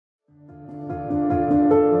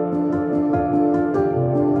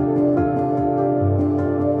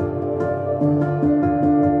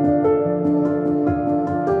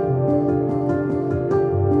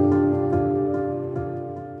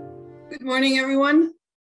morning, everyone.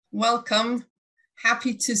 Welcome.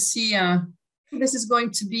 Happy to see this is going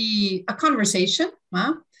to be a conversation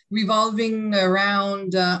revolving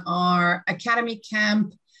around our academy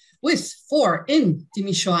camp in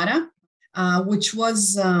Timisoara, which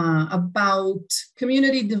was about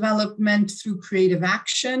community development through creative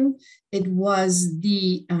action. It was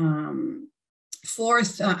the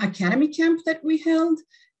fourth academy camp that we held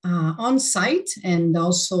on site and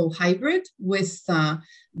also hybrid with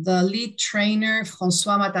the lead trainer,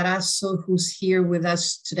 François Matarasso, who's here with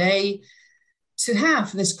us today to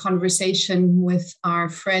have this conversation with our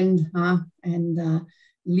friend and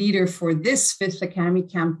leader for this fifth academy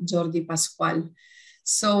camp, Jordi Pascual.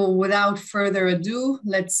 So without further ado,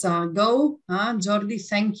 let's go. Jordi,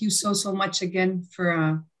 thank you so much again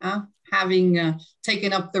for having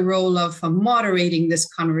taken up the role of moderating this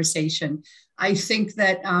conversation. I think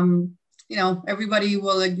that, everybody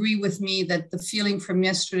will agree with me that the feeling from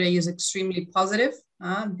yesterday is extremely positive,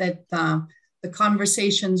 that the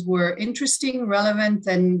conversations were interesting, relevant,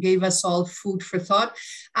 and gave us all food for thought.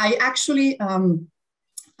 I actually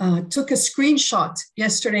took a screenshot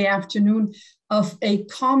yesterday afternoon of a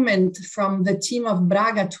comment from the team of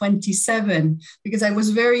Braga 27, because I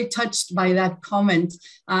was very touched by that comment.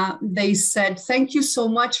 They said, thank you so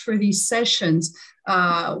much for these sessions.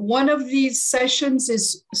 One of these sessions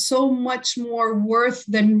is so much more worth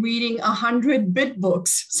than reading 100 bit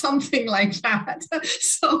books, something like that.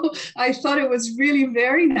 So I thought it was really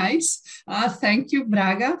very nice. Thank you,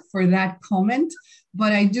 Braga, for that comment.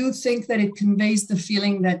 But I do think that it conveys the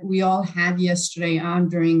feeling that we all had yesterday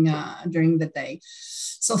during the day.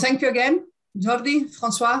 So thank you again. Jordi,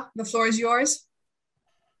 François, the floor is yours.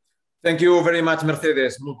 Thank you very much,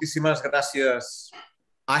 Mercedes. Muchísimas gracias.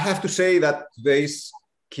 I have to say that today's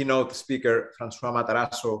keynote speaker, François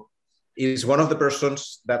Matarasso, is one of the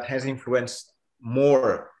persons that has influenced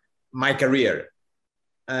more my career.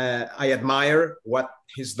 I admire what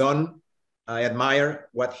he's done. I admire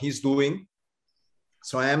what he's doing.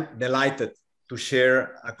 So I am delighted to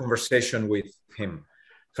share a conversation with him.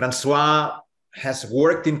 François has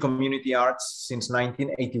worked in community arts since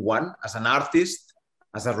 1981 as an artist,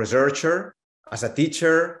 as a researcher, as a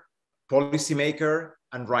teacher, policymaker,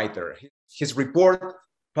 and writer. His report,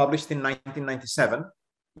 published in 1997,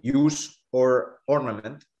 Use or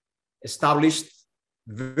Ornament, established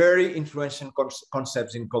very influential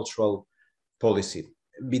concepts in cultural policy.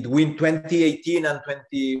 Between 2018 and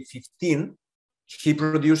 2015, he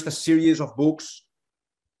produced a series of books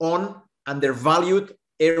on undervalued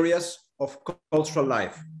areas of cultural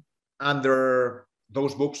life. Under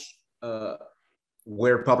those books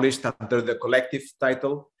were published under the collective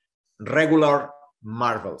title, Regular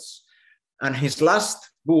Marvels. And his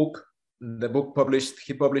last book, the book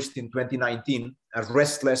he published in 2019, A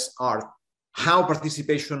Restless Art, How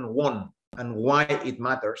Participation Won and Why It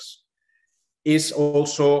Matters, is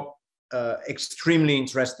also extremely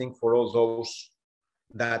interesting for all those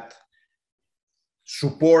that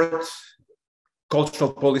support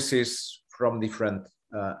cultural policies from different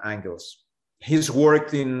angles. He's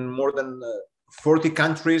worked in more than 40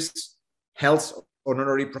 countries, held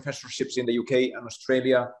honorary professorships in the UK and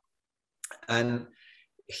Australia, and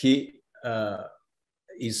he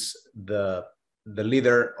is the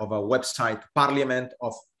leader of a website, Parliament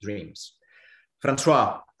of Dreams.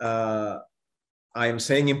 François, I am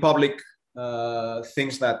saying in public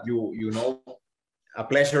things that you know. A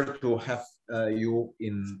pleasure to have you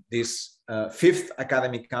in this fifth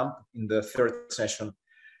academic camp in the third session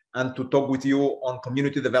and to talk with you on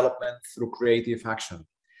community development through creative action.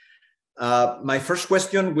 My first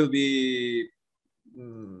question will be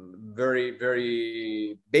very,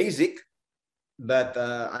 very basic, but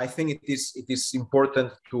I think it is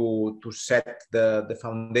important to set the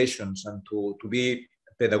foundations and to be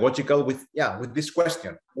pedagogical with this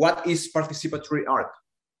question. What is participatory art?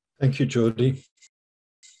 Thank you, Jordi.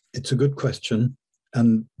 It's a good question,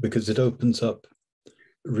 and because it opens up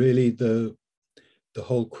really the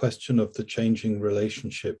whole question of the changing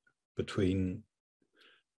relationship between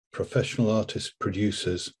professional artist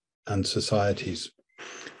producers and societies.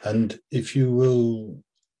 And if you will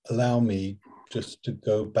allow me just to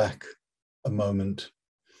go back a moment,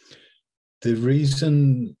 the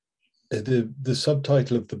reason, the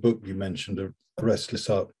subtitle of the book you mentioned, A Restless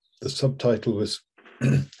Art, the subtitle was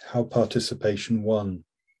How Participation Won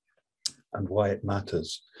and Why It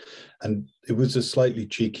Matters. And it was a slightly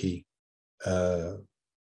cheeky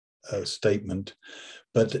statement,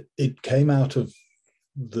 but it came out of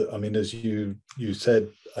as you said,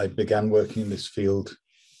 I began working in this field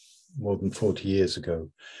more than 40 years ago.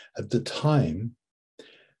 At the time,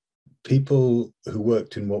 people who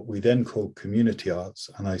worked in what we then called community arts,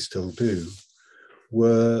 and I still do,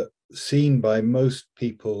 were seen by most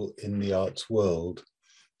people in the arts world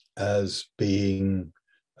as being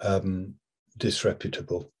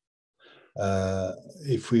disreputable.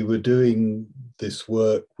 If we were doing this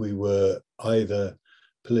work, we were either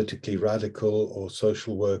politically radical or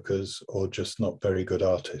social workers or just not very good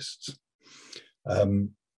artists.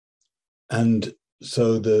 And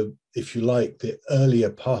so if you like, the earlier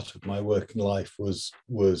part of my working life was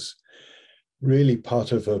really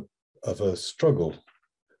part of a struggle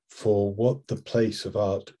for what the place of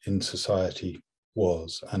art in society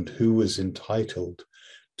was and who was entitled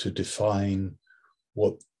to define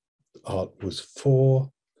what art was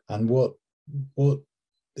for and what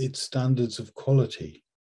its standards of quality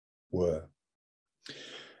were.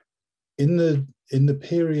 In the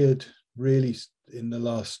period, really in the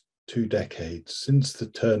last 2 decades, since the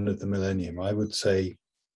turn of the millennium, I would say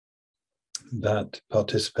that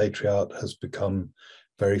participatory art has become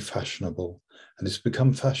very fashionable, and it's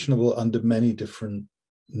become fashionable under many different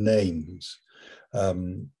names.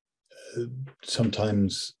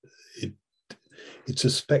 Sometimes it's a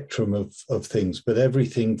spectrum of things, but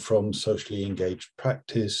everything from socially engaged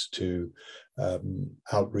practice to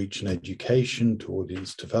outreach and education to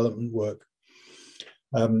audience development work.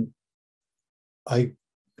 I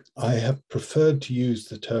have preferred to use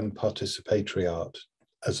the term participatory art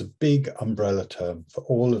as a big umbrella term for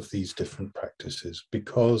all of these different practices,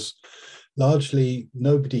 because largely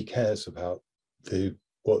nobody cares about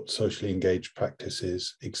what socially engaged practice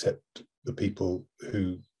is except the people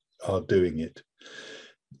who are doing it.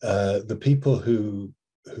 The people who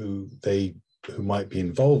might be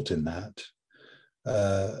involved in that,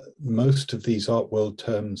 most of these art world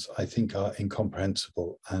terms, I think, are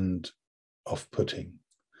incomprehensible and off-putting.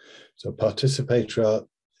 So participatory art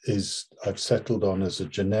I've settled on as a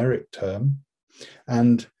generic term.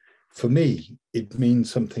 And for me, it means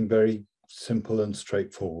something very simple and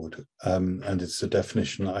straightforward. And it's the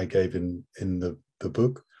definition that I gave in the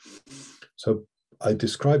book. So I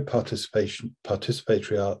describe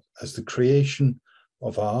participatory art as the creation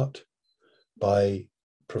of art by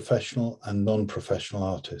professional and non-professional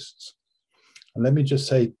artists. And let me just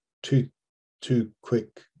say two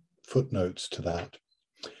quick footnotes to that.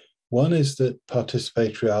 One is that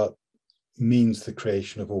participatory art means the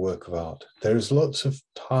creation of a work of art. There is lots of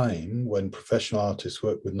time when professional artists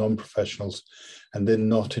work with non-professionals and they're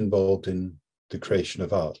not involved in the creation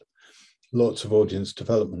of art. Lots of audience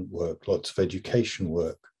development work, lots of education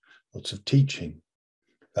work, lots of teaching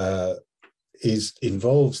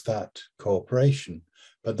involves that cooperation,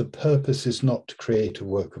 but the purpose is not to create a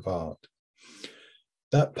work of art.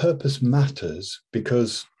 That purpose matters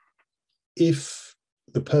because if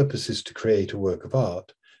the purpose is to create a work of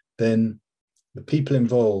art, then the people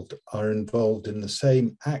involved are involved in the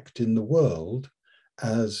same act in the world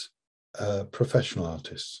as professional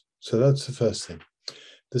artists. So that's the first thing.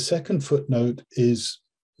 The second footnote is,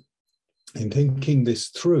 in thinking this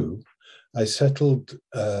through, I settled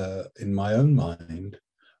in my own mind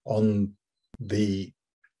on the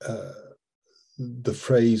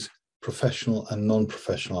phrase professional and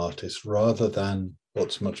non-professional artists rather than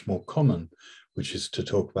what's much more common, which is to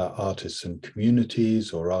talk about artists and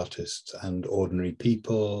communities or artists and ordinary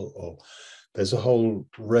people, or there's a whole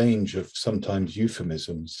range of sometimes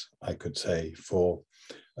euphemisms, I could say, for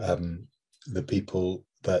the people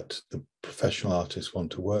that the professional artists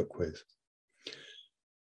want to work with.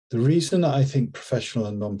 The reason I think professional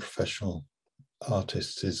and non-professional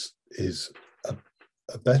artists is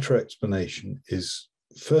a better explanation is,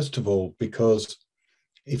 first of all, because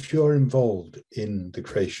if you're involved in the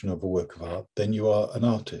creation of a work of art, then you are an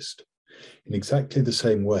artist in exactly the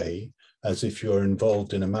same way as if you're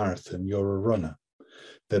involved in a marathon, you're a runner.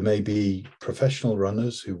 There may be professional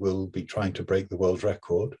runners who will be trying to break the world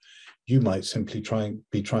record. You might simply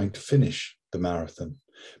be trying to finish the marathon,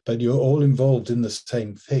 but you're all involved in the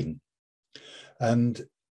same thing. And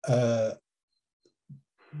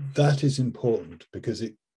that is important because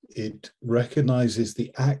it recognizes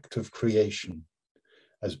the act of creation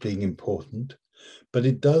as being important, but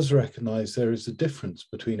it does recognize there is a difference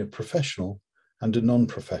between a professional and a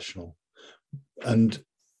non-professional. And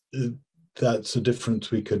that's a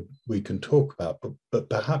difference we can talk about, but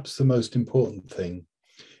perhaps the most important thing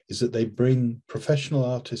is that they bring professional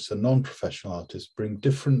artists and non-professional artists bring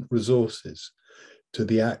different resources to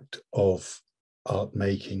the act of art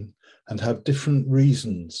making and have different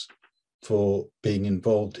reasons for being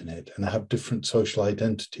involved in it and have different social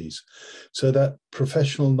identities. So that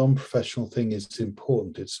professional, non-professional thing is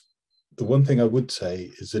important. It's the one thing I would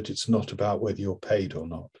say is that it's not about whether you're paid or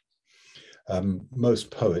not.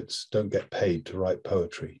 Most poets don't get paid to write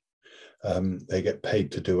poetry. They get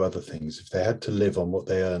paid to do other things. If they had to live on what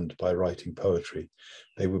they earned by writing poetry,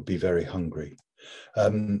 they would be very hungry.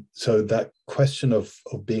 So that question of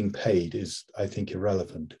being paid is, I think,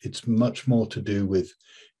 irrelevant. It's much more to do with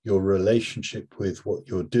your relationship with what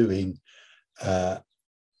you're doing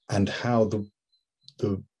and how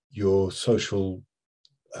your social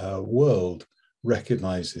world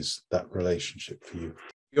recognizes that relationship for you.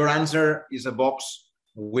 Your answer is a box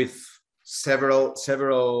with several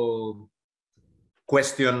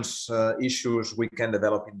questions, issues we can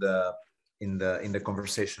develop in the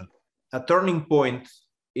conversation. A turning point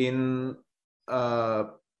in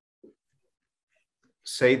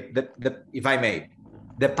say that if I may,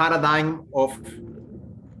 the paradigm of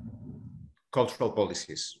cultural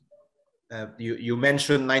policies. You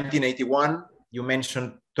mentioned 1981. You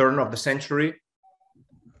mentioned turn of the century.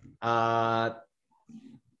 Does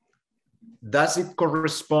it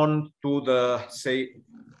correspond to the, say,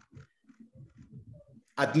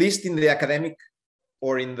 at least in the academic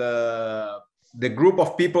or in the group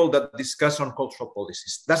of people that discuss on cultural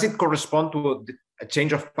policies, does it correspond to a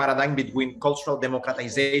change of paradigm between cultural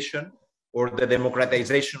democratization or the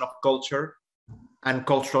democratization of culture and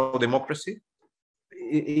cultural democracy?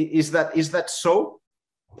 Is that so?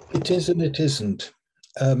 It is and it isn't.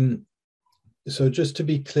 So just to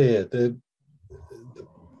be clear, the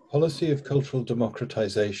policy of cultural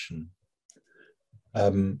democratization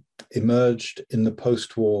emerged in the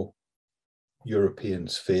post-war European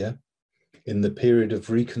sphere in the period of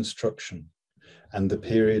Reconstruction and the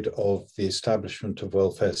period of the establishment of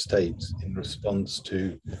welfare states in response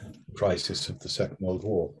to the crisis of the Second World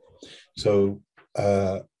War. So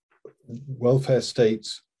welfare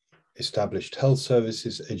states established health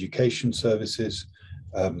services, education services,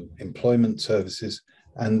 employment services,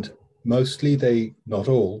 and mostly they, not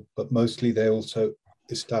all, but mostly they also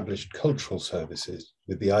established cultural services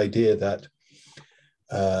with the idea that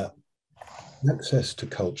access to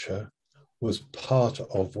culture was part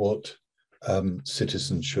of what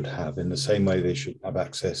citizens should have, in the same way they should have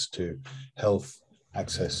access to health,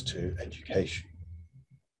 access to education.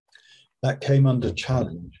 That came under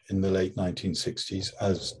challenge in the late 1960s,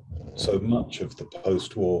 as so much of the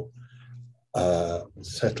post-war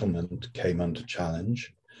settlement came under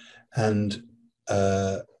challenge. And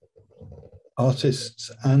artists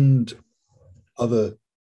and other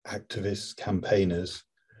activists, campaigners,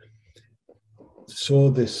 saw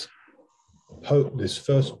this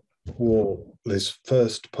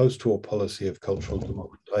first post-war policy of cultural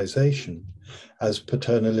democratization as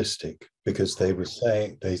paternalistic, because they were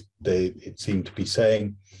saying, it seemed to be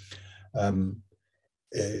saying, all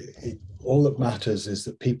that matters is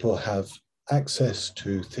that people have access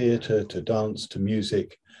to theatre, to dance, to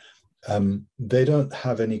music. They don't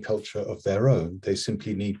have any culture of their own. They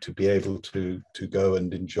simply need to be able to go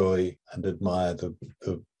and enjoy and admire the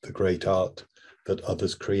great art that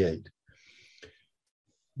others create.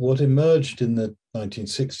 What emerged in the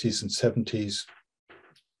 1960s and 70s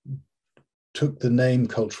took the name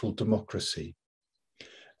cultural democracy.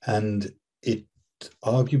 And its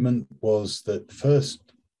argument was that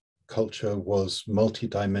first, culture was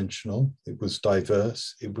multidimensional, it was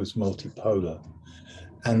diverse, it was multipolar,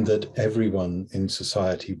 and that everyone in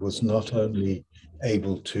society was not only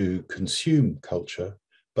able to consume culture,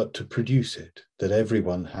 but to produce it, that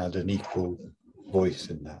everyone had an equal voice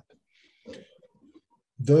in that.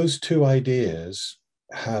 Those two ideas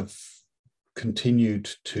have continued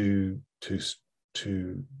to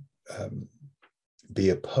be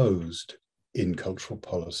opposed in cultural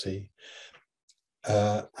policy.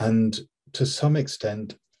 And to some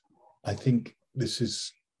extent, I think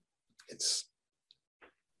it's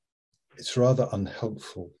rather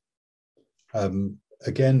unhelpful.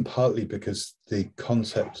 Again, partly because the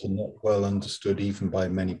concepts are not well understood even by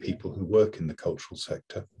many people who work in the cultural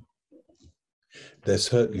sector. They're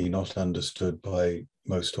certainly not understood by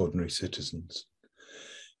most ordinary citizens.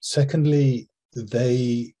 Secondly,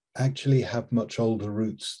 they actually have much older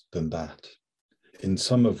roots than that. In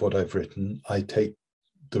some of what I've written, I take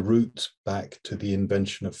the roots back to the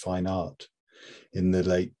invention of fine art in the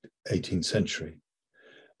late 18th century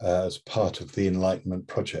as part of the Enlightenment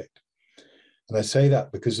project. And I say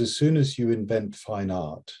that because as soon as you invent fine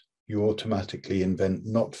art, you automatically invent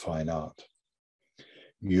not fine art.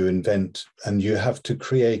 You invent, and you have to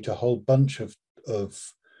create a whole bunch of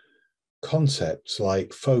concepts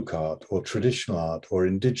like folk art or traditional art or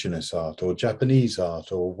indigenous art or Japanese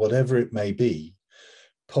art or whatever it may be,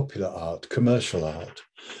 popular art, commercial art,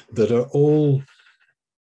 that are all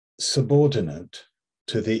subordinate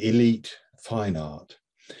to the elite fine art.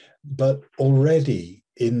 But already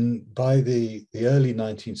by the early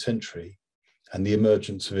 19th century and the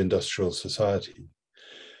emergence of industrial society,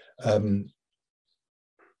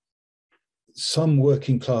 some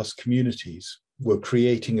working class communities were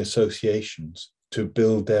creating associations to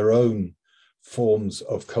build their own forms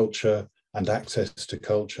of culture and access to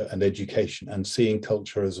culture and education, and seeing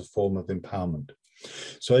culture as a form of empowerment.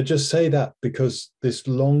 So I just say that because this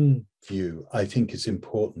long view, I think, is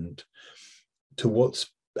important to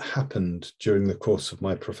what's happened during the course of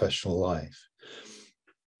my professional life.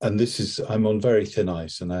 And this is, I'm on very thin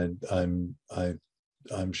ice, and I'm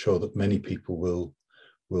sure that many people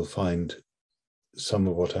will find some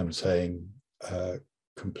of what I'm saying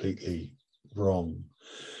completely wrong.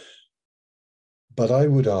 But I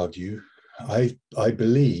would argue, I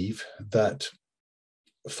believe that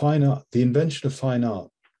fine art, the invention of fine art,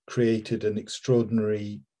 created an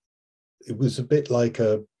extraordinary, it was a bit like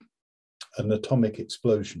an atomic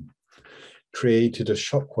explosion, created a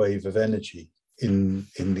shockwave of energy in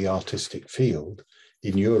the artistic field,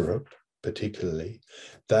 in Europe particularly,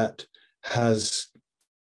 that has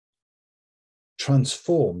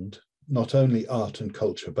transformed not only art and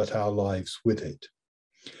culture, but our lives with it.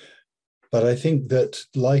 But I think that,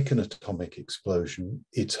 like an atomic explosion,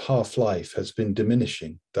 its half-life has been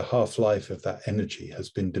diminishing. The half-life of that energy has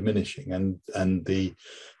been diminishing, and the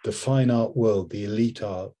fine art world, the elite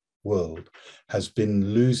art world, has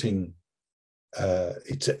been losing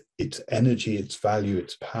its energy, its value,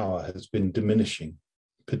 its power has been diminishing,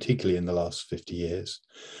 particularly in the last 50 years,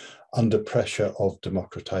 under pressure of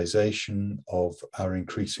democratization, of our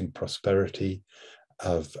increasing prosperity,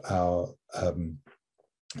 of our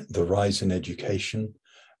the rise in education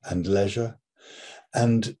and leisure,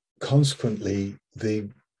 and consequently a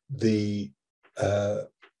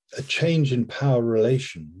change in power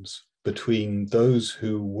relations between those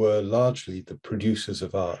who were largely the producers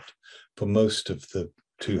of art for most of the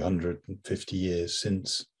 250 years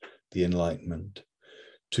since the Enlightenment,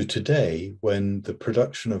 to today, when the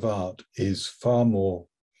production of art is far more,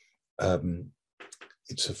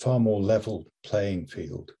 it's a far more level playing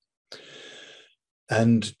field.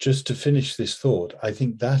 And just to finish this thought, I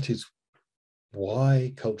think that is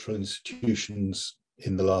why cultural institutions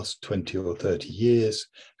in the last 20 or 30 years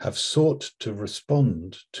have sought to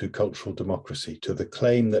respond to cultural democracy, to the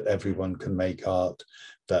claim that everyone can make art,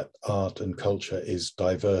 that art and culture is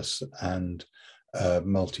diverse and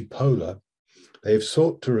multipolar. They have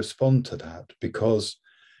sought to respond to that because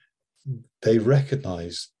they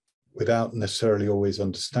recognize, without necessarily always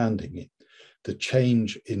understanding it, the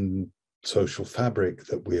change in social fabric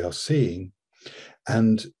that we are seeing,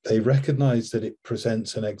 and they recognize that it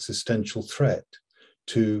presents an existential threat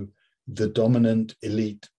to the dominant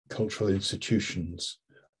elite cultural institutions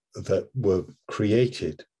that were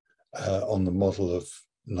created on the model of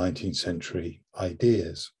 19th century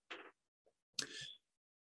ideas.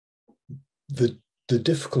 The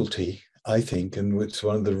difficulty, I think, and it's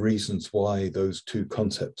one of the reasons why those two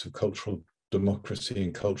concepts of cultural democracy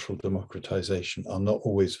and cultural democratization are not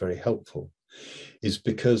always very helpful, is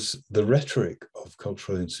because the rhetoric of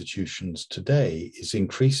cultural institutions today is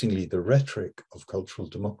increasingly the rhetoric of cultural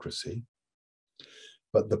democracy,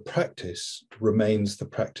 but the practice remains the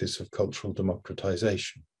practice of cultural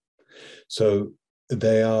democratization. So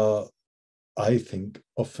they are, I think,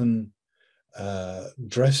 often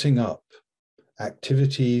dressing up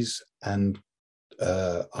activities and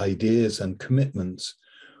ideas and commitments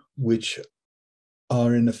which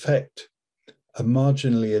are in effect a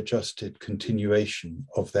marginally adjusted continuation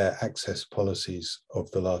of their access policies of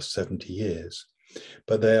the last 70 years,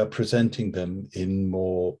 but they are presenting them in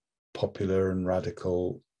more popular and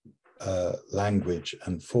radical language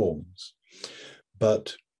and forms.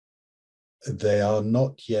 But they are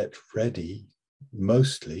not yet ready,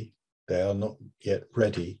 mostly, they are not yet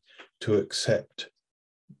ready to accept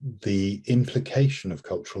the implication of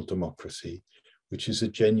cultural democracy, which is a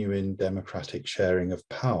genuine democratic sharing of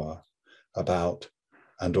power about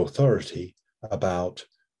and authority about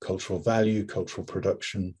cultural value, cultural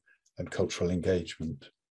production, and cultural engagement.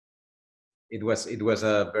 It was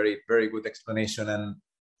a very, very good explanation, and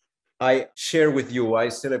I share with you. I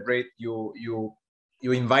celebrate you.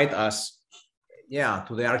 You invite us,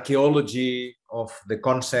 to the archaeology of the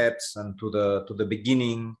concepts and to the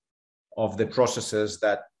beginning of the processes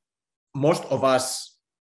that most of us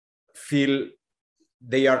feel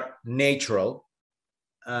they are natural,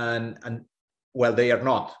 and well, they are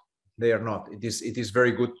not. They are not. It is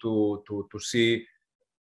very good to see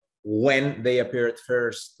when they appeared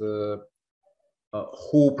first, who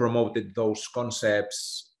promoted those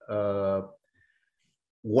concepts,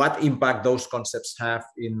 what impact those concepts have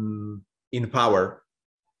in power.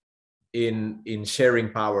 in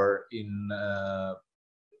sharing power, in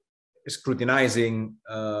scrutinizing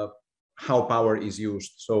how power is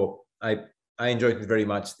used. So I enjoyed it very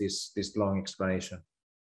much, this long explanation.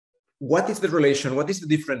 What is the relation, what is the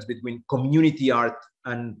difference between community art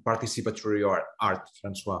and participatory art,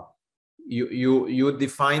 François? You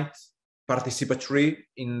defined participatory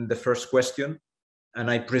in the first question, and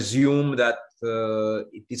I presume that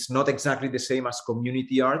it is not exactly the same as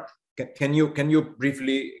community art. Can you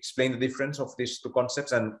briefly explain the difference of these two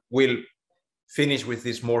concepts, and we'll finish with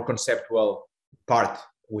this more conceptual part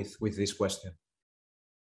with this question.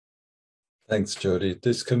 Thanks, Jordi.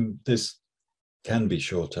 This can be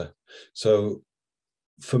shorter. So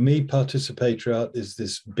for me, participatory art is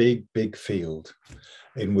this big field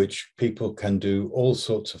in which people can do all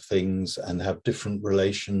sorts of things and have different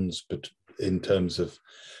relations, but in terms of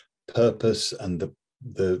purpose and the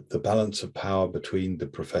balance of power between the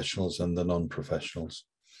professionals and the non-professionals.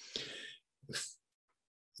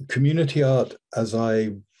 Community art, as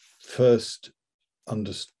I first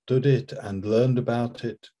understood it and learned about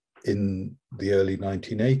it in the early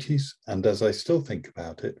 1980s, and as I still think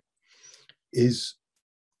about it, it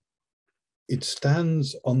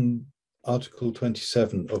stands on Article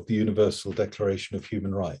 27 of the Universal Declaration of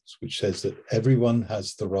Human Rights, which says that everyone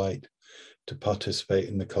has the right to participate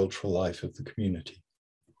in the cultural life of the community.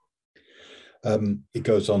 It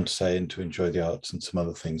goes on to say, and to enjoy the arts and some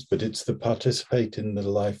other things, but it's the participate in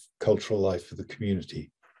the cultural life of the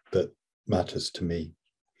community that matters to me.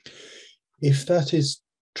 If that is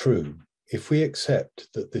true, if we accept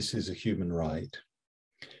that this is a human right,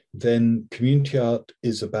 then community art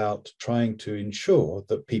is about trying to ensure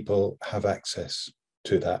that people have access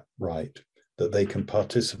to that right, that they can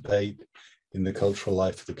participate in the cultural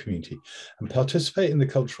life of the community. And participate in the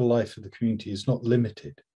cultural life of the community is not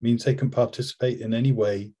limited. It means they can participate in any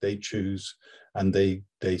way they choose and they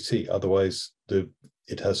see, otherwise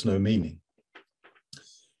it has no meaning.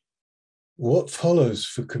 What follows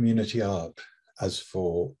for community art, as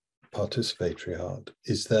for participatory art,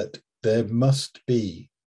 is that it must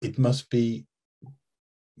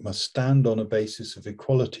stand on a basis of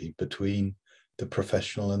equality between the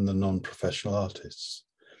professional and the non-professional artists.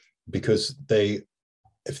 Because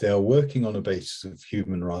if they are working on a basis of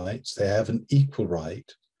human rights, they have an equal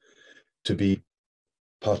right to be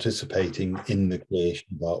participating in the creation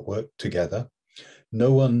of artwork together.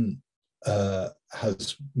 No one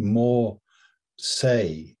has more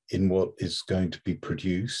say in what is going to be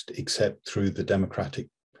produced except through the democratic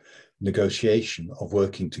negotiation of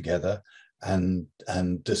working together and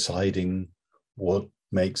deciding what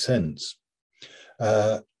makes sense.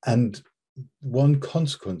 And one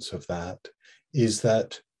consequence of that is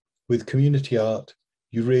that with community art,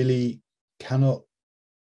 you really cannot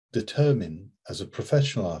determine, as a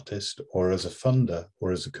professional artist or as a funder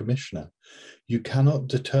or as a commissioner, you cannot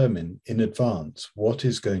determine in advance what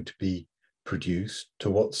is going to be produced, to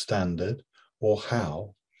what standard or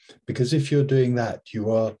how, because if you're doing that, you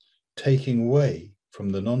are taking away from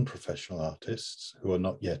the non-professional artists who are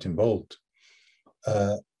not yet involved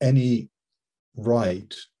any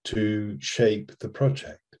right to shape the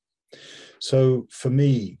project. So for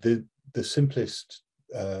me, the simplest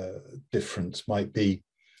difference might be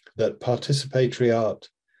that participatory art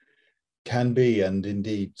can be, and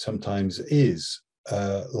indeed sometimes is,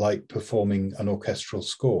 like performing an orchestral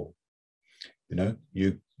score. You know,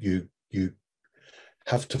 you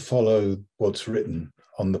have to follow what's written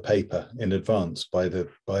on the paper in advance by the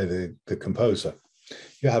composer.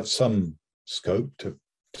 You have some scope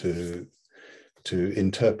to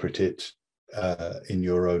interpret it in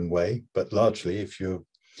your own way, but largely, if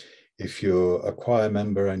you're a choir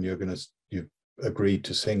member and you've agreed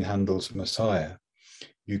to sing Handel's Messiah,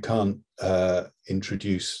 you can't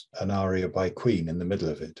introduce an aria by Queen in the middle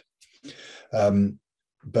of it.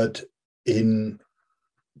 But in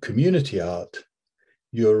community art,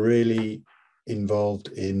 you're really involved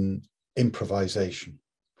in improvisation.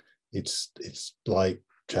 It's like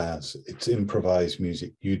jazz, it's improvised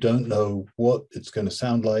music. You don't know what it's going to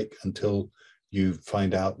sound like until you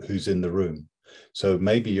find out who's in the room. So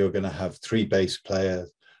maybe you're going to have 3 bass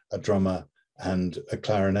players, a drummer, and a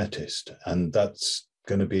clarinetist, and that's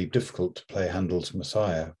going to be difficult to play Handel's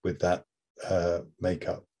Messiah with that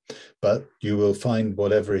makeup. But you will find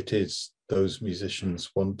whatever it is those musicians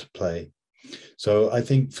want to play. So I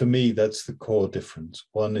think for me that's the core difference.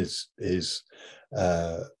 One is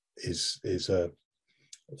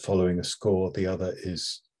following a score. The other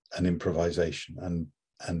is an improvisation,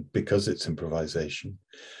 and because it's improvisation,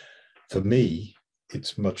 for me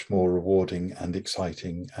it's much more rewarding and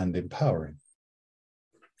exciting and empowering.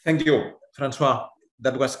 Thank you, François.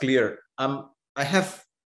 That was clear. I have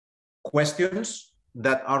questions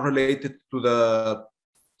that are related to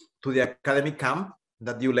the academic camp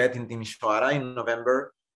that you led in Timisoara in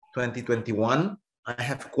November 2021. I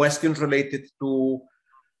have questions related to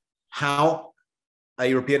how a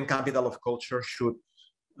European capital of culture should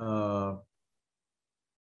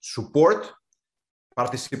support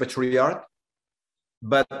participatory art.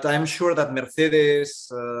 But I'm sure that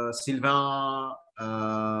Mercedes, Sylvain,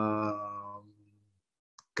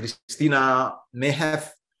 Cristina may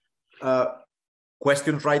have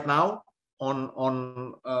questions right now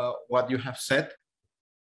on what you have said.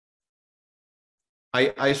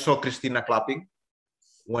 I saw Cristina clapping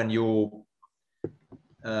when you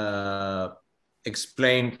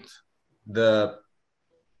explained the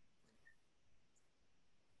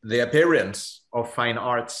appearance of fine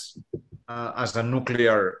arts as a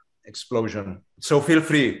nuclear explosion. So feel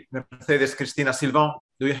free, Mercedes, Cristina, Sylvain,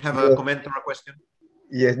 do you have a comment or a question?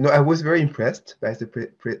 Yes, no, I was very impressed by the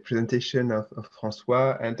presentation of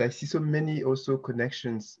François, and I see so many also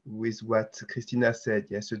connections with what Cristina said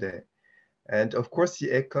yesterday. And of course, the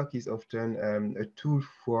ECoC is often a tool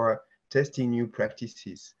for testing new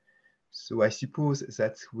practices. So I suppose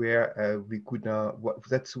that's where we could now,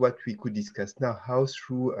 that's what we could discuss now, how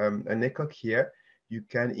through an ECoC here, you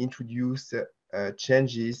can introduce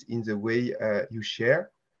changes in the way you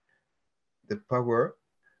share the power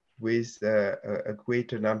with a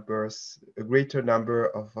greater number of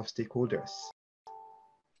stakeholders.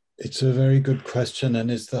 It's a very good question,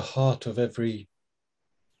 and is the heart of every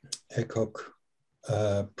ECoC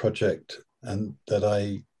project and that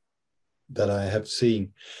I have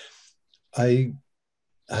seen. I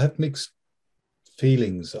have mixed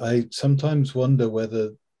feelings. I sometimes wonder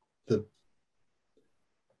whether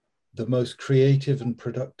the most creative and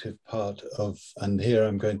productive part of, and here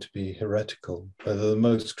I'm going to be heretical, whether the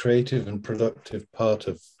most creative and productive part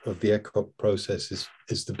of the ECoC process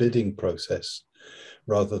is the bidding process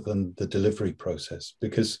rather than the delivery process.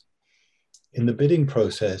 Because in the bidding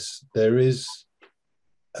process, there is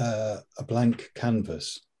a blank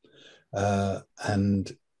canvas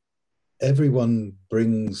and everyone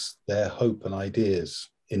brings their hope and ideas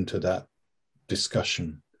into that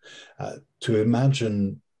discussion to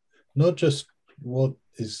imagine not just what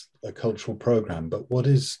is a cultural program, but what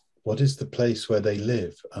is the place where they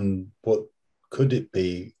live and what could it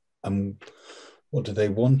be and what do they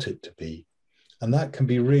want it to be? And that can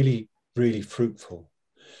be really, really fruitful.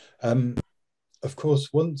 Of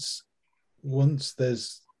course, once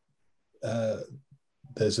there's a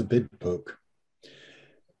bid book,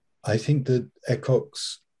 I think that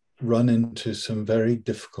ECoCs run into some very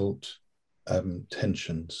difficult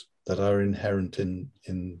tensions that are inherent in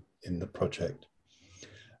the project,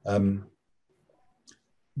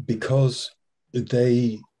 because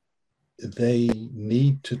they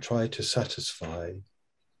need to try to satisfy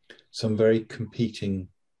some very competing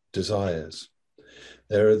desires.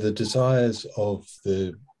 There are the desires of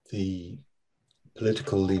the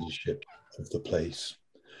political leadership of the place,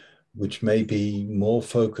 which may be more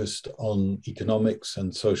focused on economics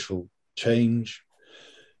and social change.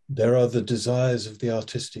 There are the desires of the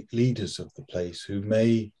artistic leaders of the place who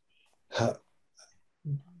may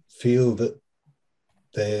feel that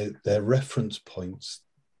their reference points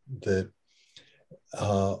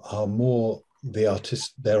are more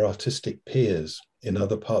their artistic peers in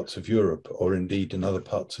other parts of Europe or indeed in other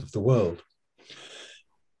parts of the world.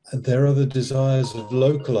 And there are the desires of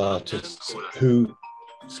local artists who,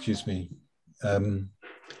 excuse me,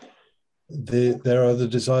 there are the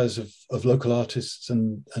desires of local artists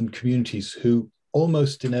and communities who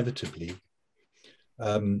almost inevitably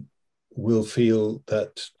will feel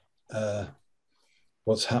that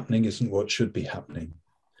what's happening isn't what should be happening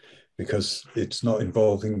because it's not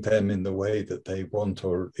involving them in the way that they want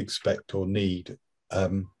or expect or need.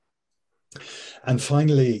 And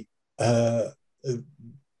finally, there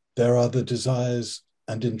are the desires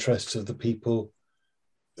and interests of the people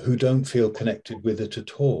who don't feel connected with it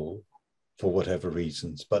at all for whatever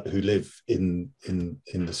reasons, but who live in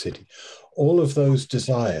the city. All of those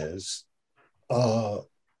desires are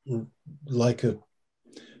like a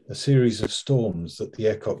series of storms that the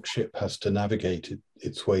ECoC ship has to navigate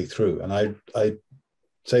its way through. And I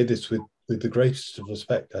say this with the greatest of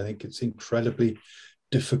respect. I think it's incredibly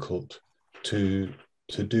difficult to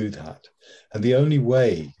do that. And the only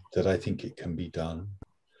way that I think it can be done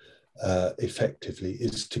effectively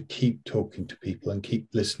is to keep talking to people and keep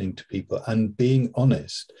listening to people and being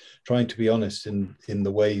honest, trying to be honest in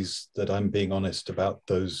the ways that I'm being honest about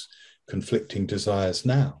those conflicting desires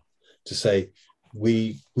now, to say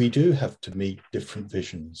we do have to meet different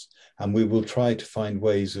visions and we will try to find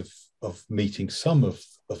ways of meeting some of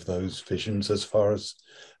those visions as far as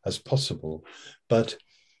possible. But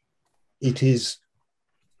it is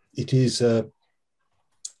a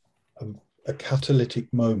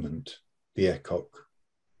catalytic moment, the ECoC,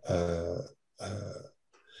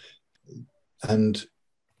 and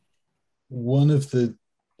one of the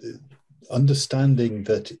understanding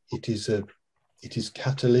that it is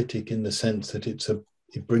catalytic in the sense that it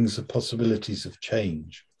brings the possibilities of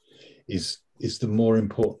change is the more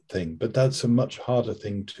important thing. But that's a much harder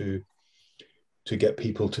thing to get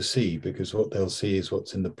people to see, because what they'll see is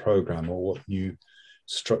what's in the program or what new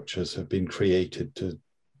structures have been created to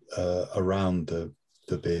around the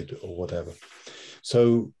bid or whatever.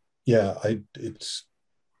 So yeah, I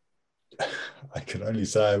can only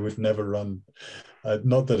say I would never run.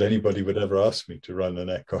 Not that anybody would ever ask me to run an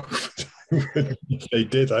ECoC, but if they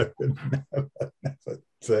did, I would never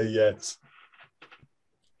say yes.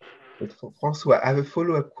 But for François, I have a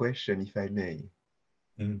follow-up question, if I may.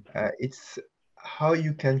 It's how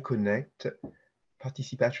you can connect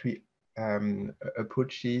participatory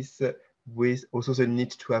approaches with also the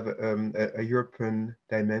need to have a European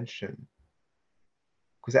dimension.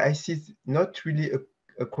 Because I see not really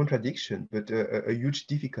a contradiction, but a huge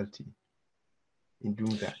difficulty in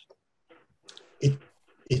doing that.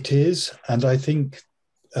 It is, and I think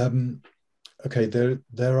okay, there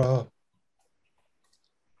are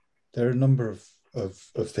a number of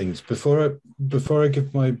things. Before I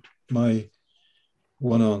give my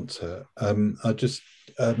one answer, I'll just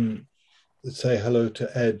say hello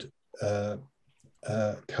to Ed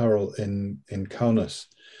Carroll in Kaunas,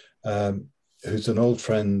 who's an old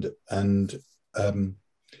friend, and I'm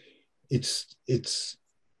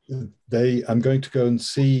going to go and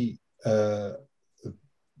see the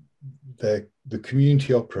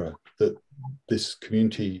community opera that this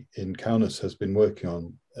community in Kaunas has been working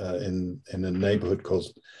on in a neighborhood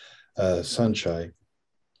called Sunshine.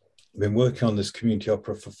 Been working on this community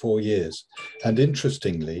opera for 4 years, and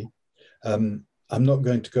interestingly, I'm not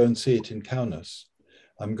going to go and see it in Kaunas.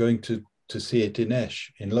 I'm going to see it in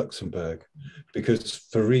Esch in Luxembourg, because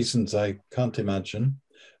for reasons I can't imagine,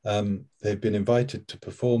 they've been invited to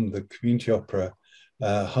perform the community opera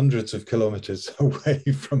hundreds of kilometers away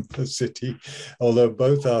from the city, although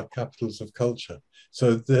both are capitals of culture.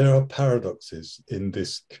 So there are paradoxes in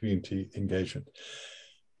this community engagement.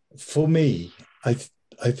 For me, I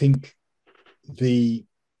think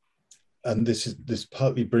and this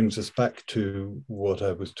partly brings us back to what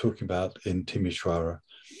I was talking about in Timisoara.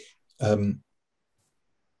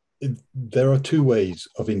 There are two ways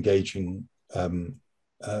of engaging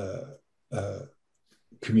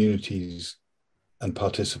communities and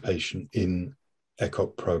participation in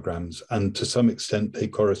ECoC programs, and to some extent they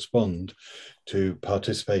correspond to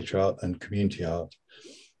participatory art and community art,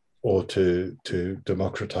 or to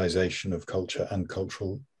democratization of culture and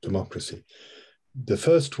cultural democracy. The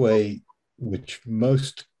first way, which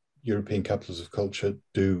most European capitals of culture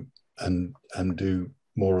do and do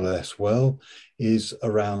more or less well, is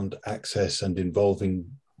around access and involving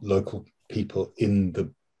local people in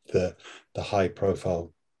the high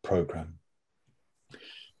profile program.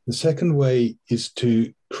 The second way is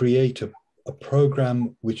to create a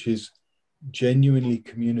program which is genuinely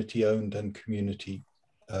community owned and community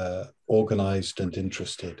organized and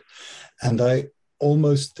interested. And I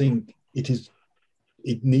almost think it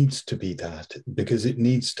needs to be that, because it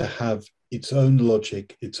needs to have its own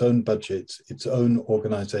logic, its own budgets, its own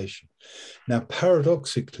organization. Now,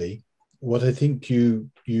 paradoxically, what I think you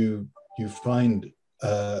find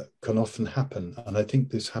can often happen, and I think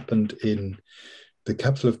this happened in the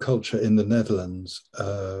capital of culture in the Netherlands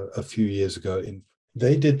a few years ago.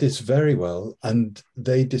 They did this very well, and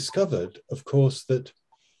they discovered, of course, that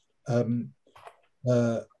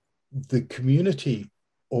the community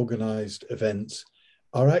organized events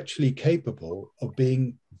are actually capable of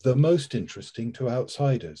being the most interesting to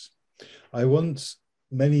outsiders. I once,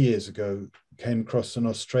 many years ago, came across an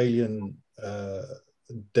Australian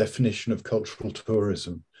definition of cultural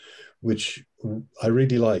tourism, which I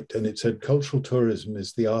really liked. And it said, cultural tourism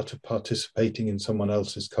is the art of participating in someone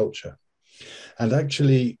else's culture. And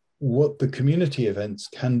actually, what the community events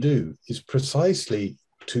can do is precisely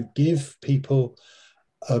to give people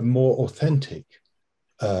a more authentic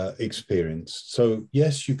experience. So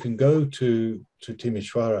yes, you can go to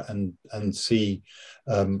Timisoara and see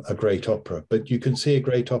a great opera, but you can see a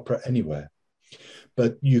great opera anywhere.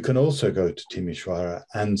 But you can also go to Timisoara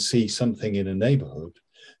and see something in a neighborhood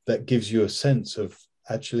that gives you a sense of,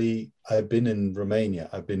 actually, I've been in Romania,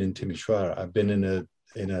 I've been in Timisoara, I've been in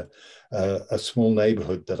a small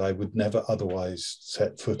neighborhood that I would never otherwise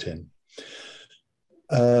set foot in.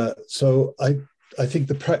 So I think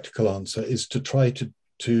the practical answer is to try to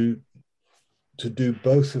to do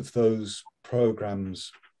both of those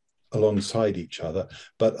programs alongside each other,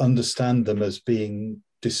 but understand them as being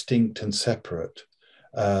distinct and separate,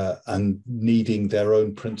 and needing their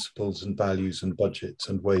own principles and values and budgets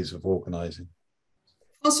and ways of organizing.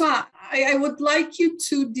 François, I would like you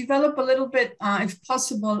to develop a little bit, if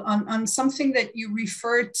possible, on something that you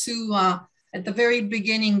referred to at the very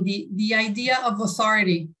beginning, the idea of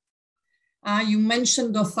authority. You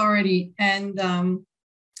mentioned authority, and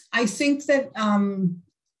I think that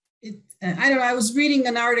I don't know. I was reading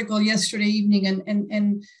an article yesterday evening,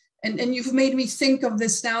 and you've made me think of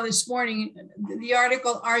this now this morning. The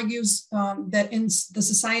article argues that in the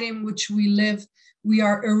society in which we live, we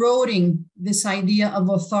are eroding this idea of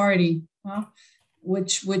authority,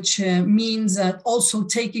 which means also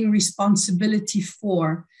taking responsibility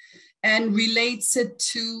for, and relates it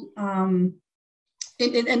to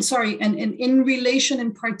in relation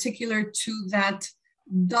in particular to that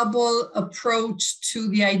double approach to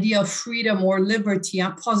the idea of freedom or liberty,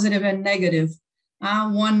 positive and negative.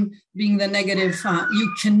 One being the negative,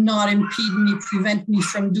 you cannot impede me, prevent me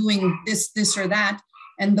from doing this or that.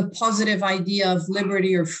 And the positive idea of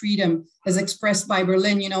liberty or freedom as expressed by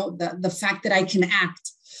Berlin, the fact that I can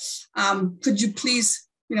act. Could you please,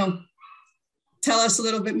 tell us a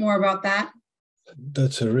little bit more about that?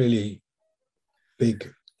 That's a really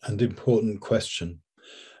big and important question.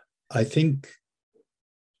 I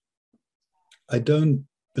don't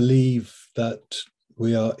believe that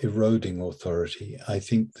we are eroding authority. I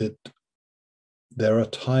think that there are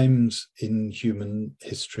times in human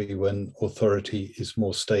history when authority is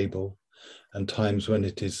more stable and times when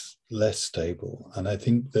it is less stable. And I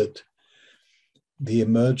think that the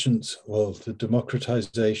emergence of the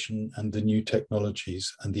democratization and the new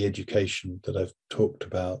technologies and the education that I've talked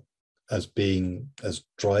about as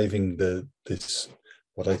driving this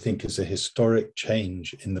what I think is a historic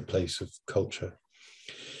change in the place of culture,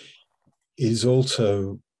 is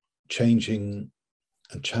also changing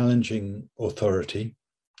and challenging authority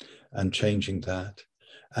and changing that.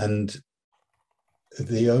 And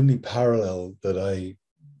the only parallel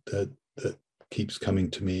that keeps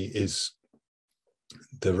coming to me is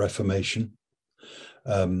the Reformation,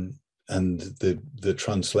 and the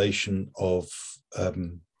translation of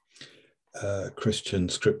Christian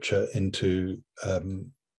scripture into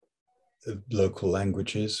local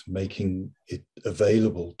languages, making it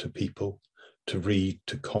available to people to read,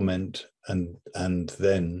 to comment, and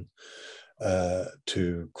then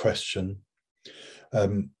to question.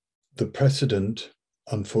 The precedent,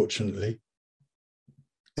 unfortunately,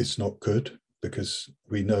 is not good, because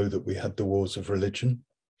we know that we had the wars of religion.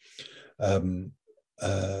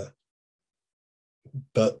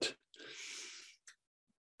 But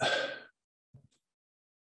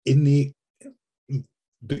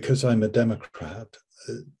because I'm a Democrat,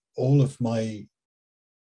 all of my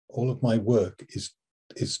work is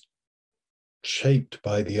shaped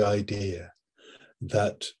by the idea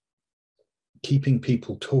that keeping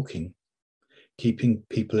people talking, keeping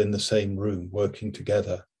people in the same room, working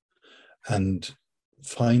together, and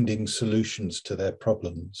finding solutions to their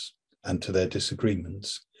problems and to their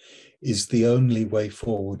disagreements is the only way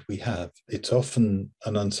forward we have. It's often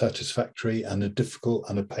an unsatisfactory and a difficult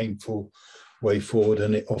and a painful way forward,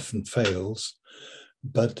 and it often fails,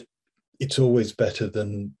 but it's always better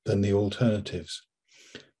than the alternatives.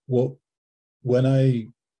 When I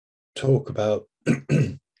talk about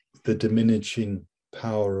the diminishing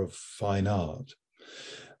power of fine art,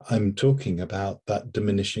 I'm talking about that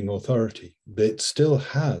diminishing authority. It still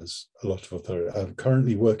has a lot of authority. I'm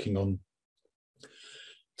currently working on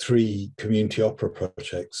 3 community opera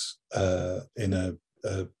projects in a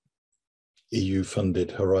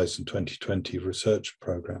EU-funded Horizon 2020 research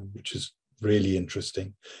program, which is really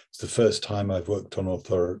interesting. It's the first time I've worked on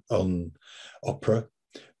opera,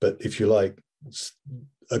 but if you like,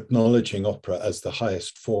 acknowledging opera as the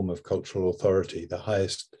highest form of cultural authority, the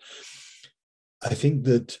highest. I think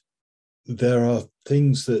that there are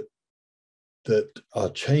things that are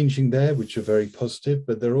changing there, which are very positive,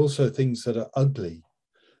 but there are also things that are ugly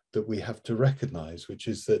that we have to recognize, which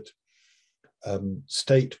is that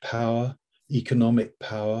state power, economic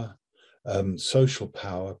power, social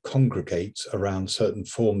power congregates around certain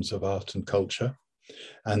forms of art and culture,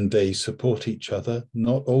 and they support each other,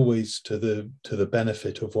 not always to the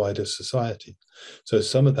benefit of wider society. So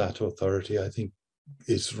some of that authority, I think,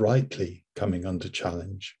 is rightly coming under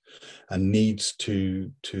challenge and needs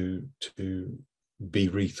to be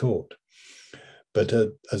rethought. But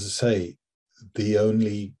as I say, the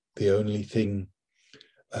only thing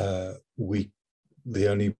the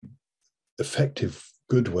only effective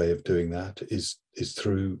good way of doing that is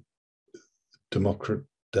through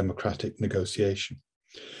democratic negotiation.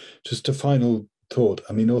 Just a final thought.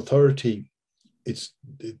 I mean, authority, it's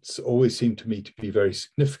always seemed to me to be very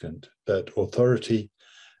significant that authority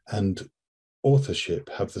and authorship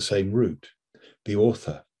have the same root. The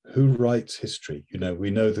author, who writes history? You know, we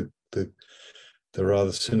know the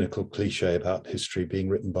rather cynical cliche about history being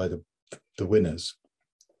written by the winners.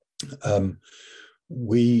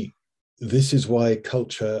 This is why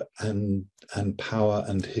culture and power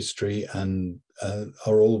and history and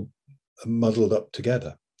are all muddled up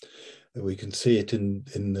together. We can see it in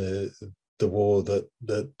the war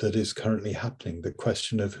that is currently happening. The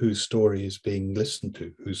question of whose story is being listened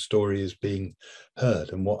to, whose story is being heard,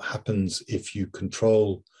 and what happens if you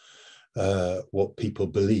control what people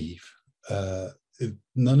believe.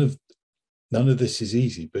 None of this is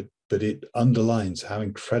easy, but it underlines how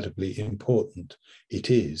incredibly important it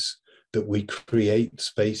is that we create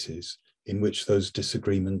spaces in which those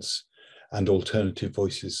disagreements and alternative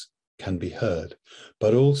voices can be heard,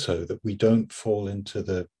 but also that we don't fall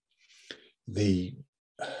into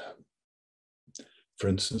for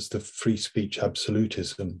instance, the free speech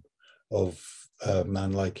absolutism of a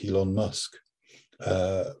man like Elon Musk,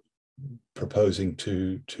 proposing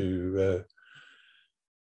to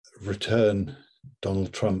return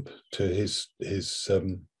Donald Trump to his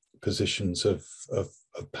positions of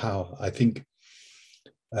power. I think,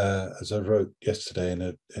 as I wrote yesterday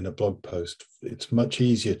in a blog post, it's much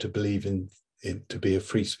easier to believe in to be a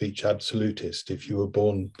free speech absolutist if you were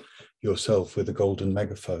born yourself with a golden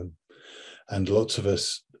megaphone. And lots of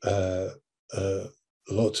us,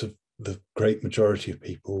 lots of the great majority of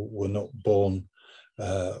people were not born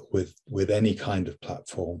with any kind of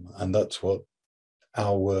platform. And that's what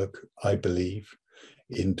our work, I believe,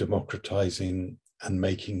 in democratizing and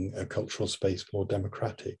making a cultural space more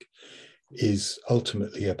democratic is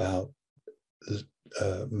ultimately about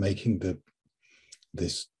making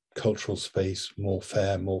this cultural space more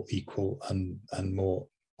fair, more equal, and more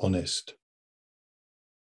honest.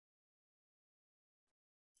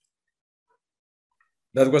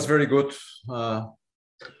 That was very good.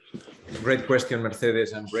 Great question,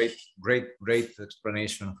 Mercedes, and great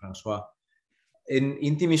explanation, François.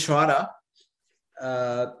 In Timisoara,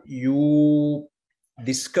 you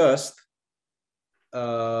discussed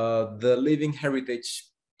the living heritage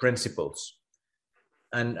principles,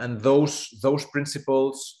 and those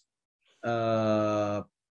principles are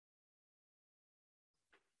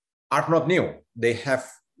not new. They have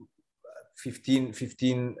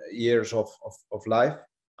 15 years of life,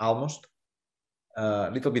 almost, a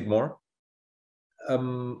little bit more.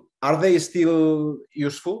 Are they still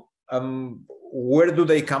useful? Where do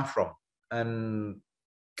they come from? And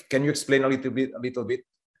can you explain a little bit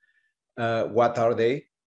what are they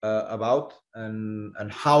about,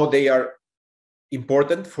 and how they are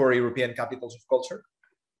important for European capitals of culture?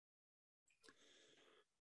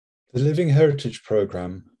 The Living Heritage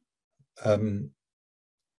Programme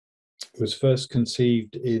was first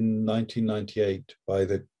conceived in 1998 by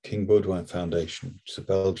the King Baudouin Foundation, which is a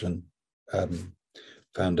Belgian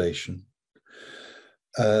foundation.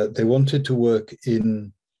 They wanted to work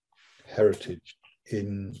in heritage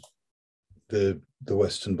in the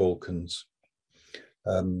Western Balkans,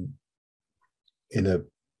 in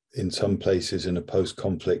some places in a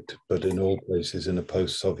post-conflict, but in all places in a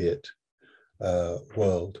post-Soviet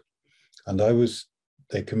world. And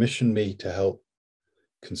they commissioned me to help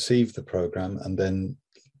conceive the program, and then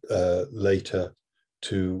later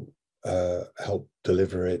to help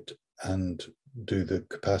deliver it and do the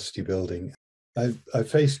capacity building. I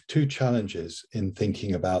faced two challenges in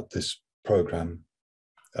thinking about this program.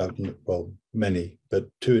 Well, many, but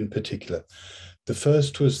two in particular. The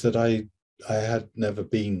first was that I had never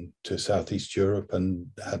been to Southeast Europe and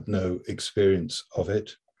had no experience of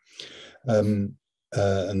it, and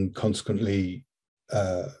consequently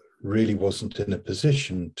really wasn't in a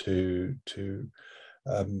position to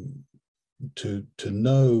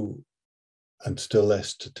know, and still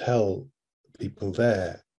less to tell people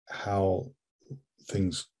there how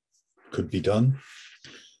things could be done.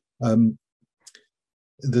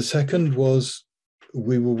 The second was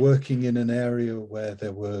we were working in an area where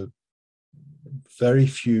there were very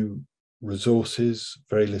few resources,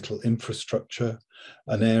 very little infrastructure,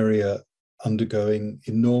 an area undergoing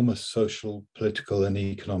enormous social, political, and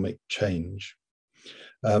economic change.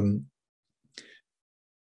 The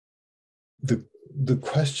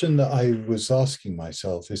question that I was asking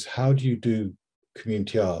myself is, how do you do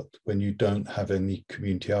community art when you don't have any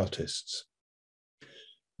community artists?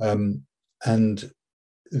 And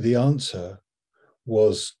the answer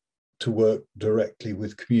was to work directly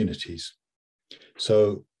with communities.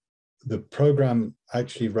 So the program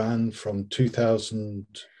actually ran from 2000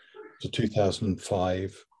 to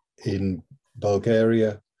 2005 in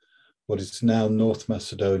Bulgaria, what is now North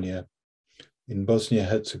Macedonia, in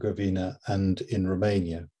Bosnia-Herzegovina, and in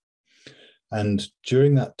Romania. And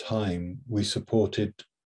during that time, we supported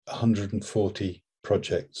 140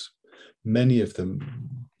 projects, many of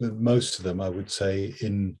them, most of them, I would say,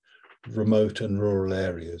 in remote and rural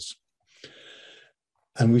areas.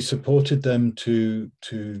 And we supported them to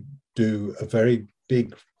do a very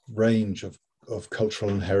big range of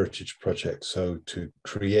cultural and heritage projects. So to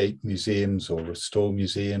create museums or restore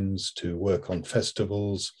museums, to work on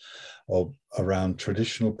festivals or around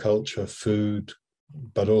traditional culture, food,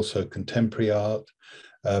 but also contemporary art,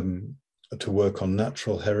 to work on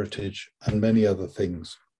natural heritage and many other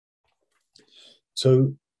things.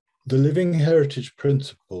 So the Living Heritage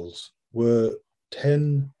Principles were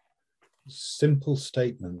 10 simple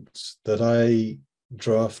statements that I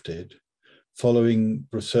drafted following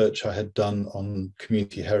research I had done on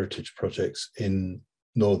community heritage projects in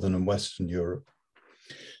Northern and Western Europe.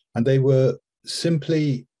 And they were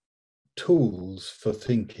simply tools for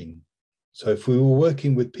thinking. So if we were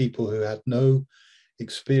working with people who had no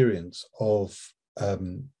experience of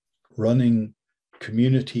running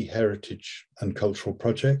community heritage and cultural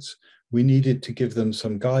projects, we needed to give them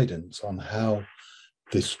some guidance on how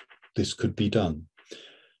this could be done.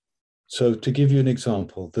 So to give you an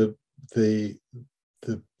example, the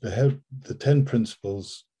 10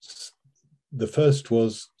 principles, the first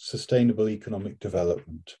was sustainable economic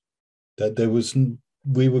development. That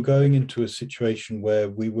we were going into a situation where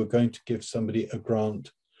we were going to give somebody a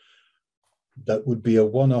grant that would be a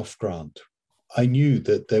one-off grant. I knew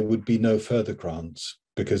that there would be no further grants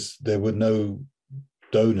because there were no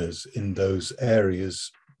donors in those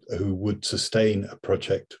areas who would sustain a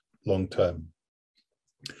project long term.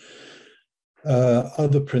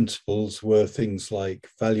 Other principles were things like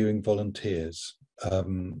valuing volunteers,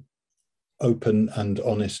 open and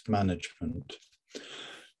honest management.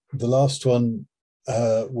 The last one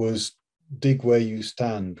was dig where you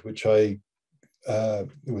stand, which it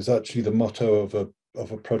was actually the motto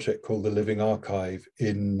of a project called the Living Archive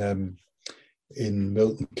in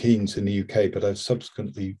Milton Keynes in the UK, but I've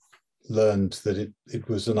subsequently learned that it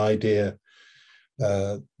was an idea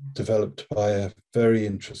developed by a very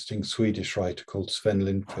interesting Swedish writer called Sven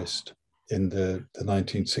Lindqvist in the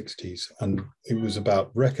 1960s. And it was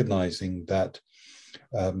about recognizing that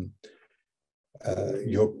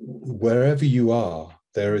wherever you are,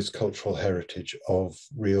 there is cultural heritage of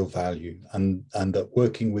real value, and that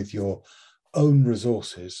working with your own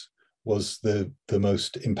resources was the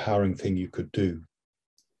most empowering thing you could do.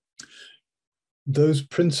 Those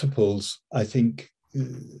principles, I think,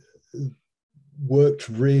 worked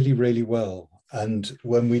really, really well. And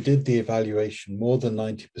when we did the evaluation, more than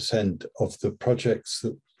 90% of the projects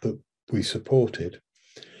that we supported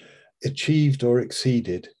achieved or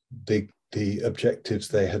exceeded the objectives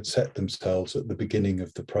they had set themselves at the beginning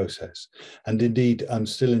of the process. And indeed, I'm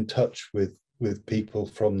still in touch with people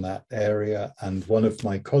from that area. And one of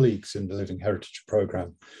my colleagues in the Living Heritage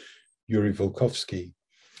Programme, Yuri Volkovsky,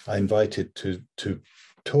 I invited to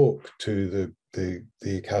talk to the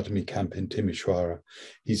Academy camp in Timisoara.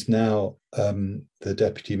 He's now the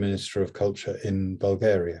Deputy Minister of Culture in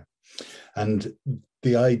Bulgaria. And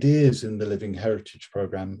the ideas in the Living Heritage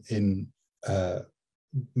Programme in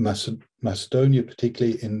Macedonia,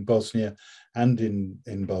 particularly in Bosnia and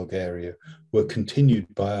in Bulgaria, were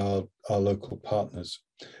continued by our local partners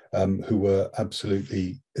who were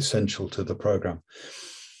absolutely essential to the programme.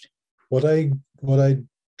 What I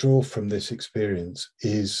draw from this experience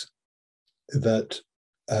is that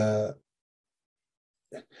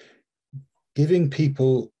giving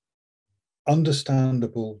people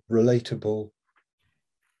understandable, relatable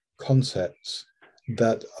concepts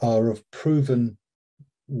that are of proven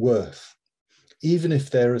worth, even if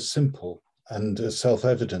they're as simple and as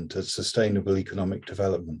self-evident as sustainable economic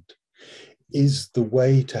development, is the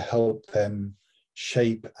way to help them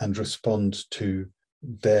shape and respond to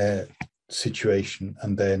their situation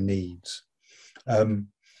and their needs.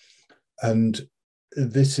 And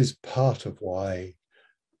this is part of why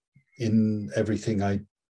in everything I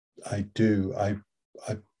do, I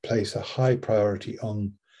place a high priority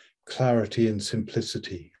on clarity and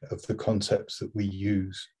simplicity of the concepts that we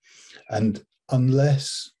use. And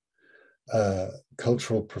unless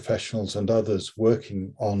cultural professionals and others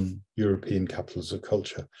working on European capitals of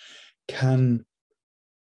culture can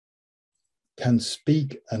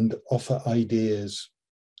speak and offer ideas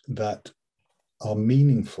that are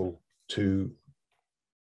meaningful to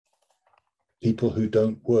people who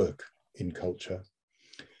don't work in culture,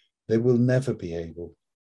 they will never be able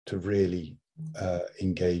really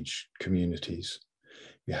engage communities.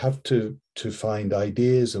 You have to find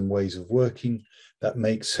ideas and ways of working that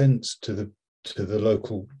make sense to the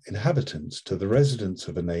local inhabitants, to the residents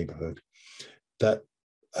of a neighborhood, that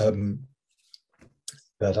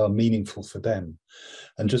are meaningful for them.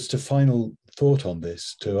 And just a final thought on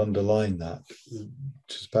this to underline that,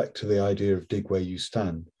 just back to the idea of dig where you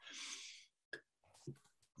stand.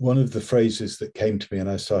 One of the phrases that came to me and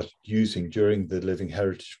I started using during the Living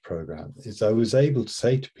Heritage program is I was able to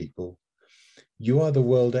say to people, you are the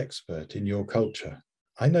world expert in your culture.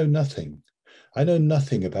 I know nothing. I know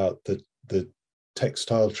nothing about the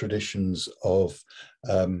textile traditions of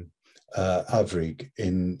Avrig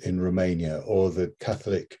in Romania, or the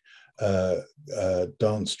Catholic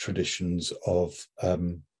dance traditions of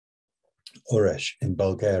Oresh in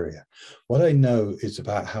Bulgaria. What I know is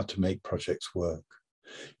about how to make projects work.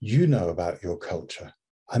 You know about your culture.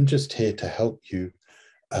 I'm just here to help you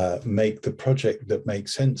make the project that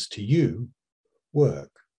makes sense to you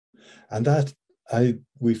work. And that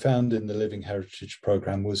we found in the Living Heritage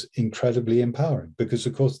program was incredibly empowering, because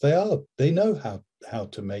of course they know how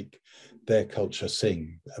to make their culture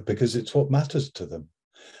sing, because it's what matters to them.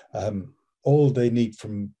 All they need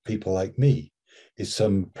from people like me is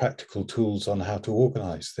some practical tools on how to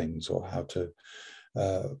organize things, or how to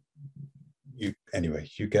anyway,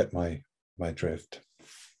 you get my drift.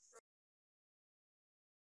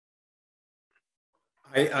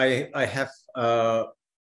 I have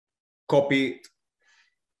copied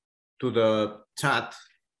to the chat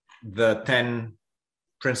the 10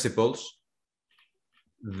 principles,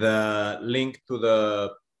 the link to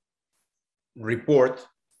the report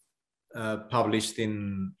published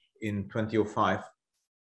in 2005,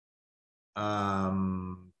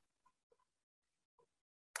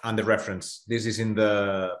 and the reference. This is in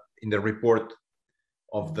the report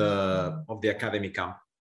of the academy camp.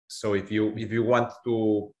 So if you want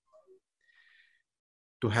to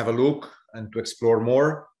have a look and to explore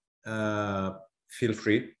more, feel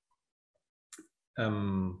free.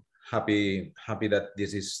 Happy that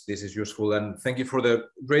this is useful, and thank you for the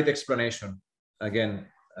great explanation again,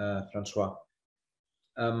 François.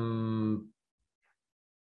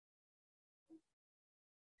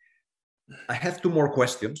 I have two more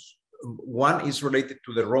questions. One is related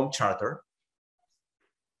to the Rome Charter,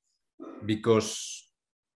 because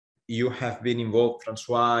you have been involved,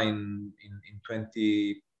 François, in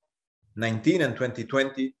 2019 and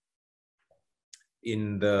 2020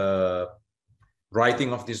 in the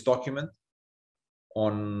writing of this document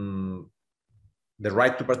on the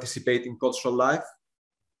right to participate in cultural life,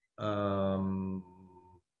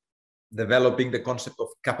 developing the concept of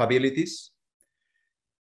capabilities,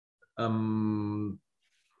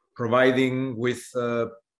 providing with a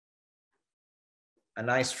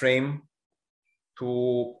nice frame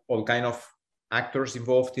to all kind of actors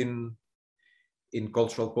involved in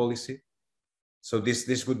cultural policy. So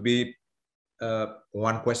this would be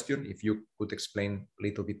one question, if you could explain a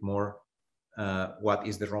little bit more what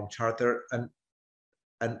is the Rome Charter,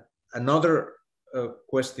 and another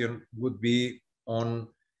question would be on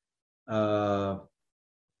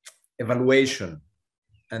evaluation.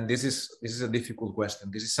 And this is a difficult question.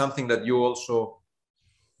 This is something that you also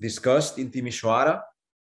discussed in Timisoara.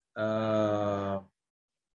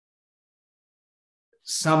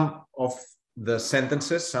 Some of the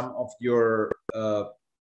sentences, some of your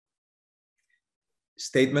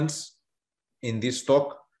statements in this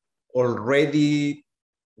talk already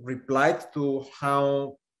replied to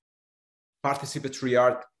how participatory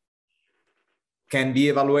art can be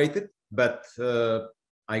evaluated, but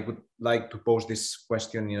I would like to pose this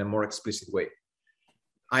question in a more explicit way.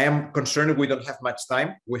 I am concerned we don't have much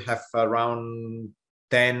time. We have around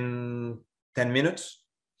 10 minutes,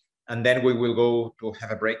 and then we will go to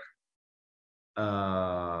have a break.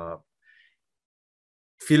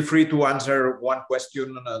 Feel free to answer one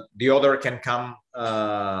question. The other can come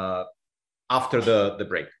after the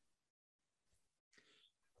break.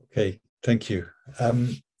 Okay, thank you.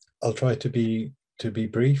 I'll try to be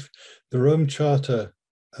brief. The Rome Charter,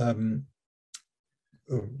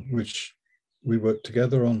 which we worked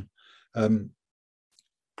together on,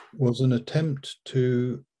 was an attempt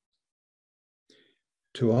to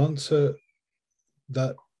answer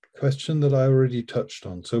that question that I already touched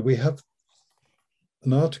on. So we have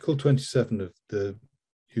an Article 27 of the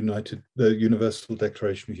Universal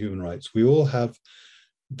Declaration of Human Rights. We all have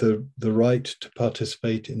the right to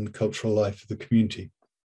participate in the cultural life of the community.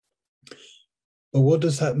 But what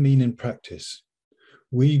does that mean in practice?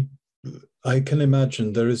 I can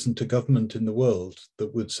imagine there isn't a government in the world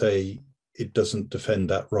that would say it doesn't defend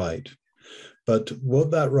that right. But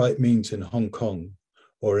what that right means in Hong Kong,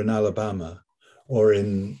 or in Alabama or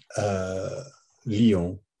in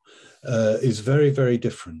Lyon is very, very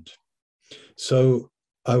different. So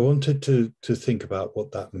I wanted to think about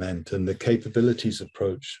what that meant, and the capabilities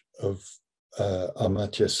approach of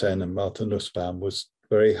Amartya Sen and Martha Nussbaum was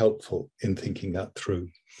very helpful in thinking that through.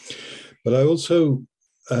 But I also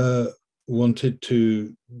wanted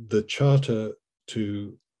the charter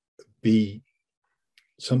to be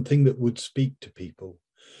something that would speak to people,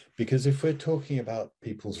 because if we're talking about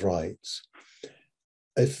people's rights,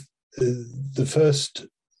 if the first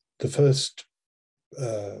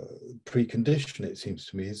precondition, it seems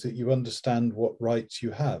to me, is that you understand what rights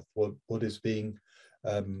you have, what is being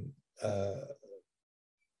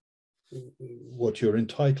what you're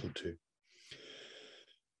entitled to.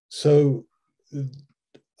 So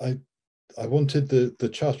I wanted the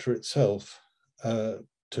charter itself to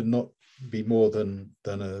not be more than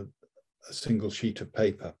a single sheet of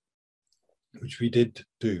paper, which we did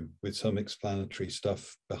do with some explanatory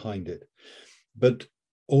stuff behind it. But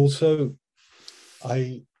also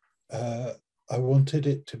I wanted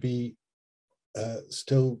it to be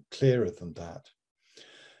still clearer than that.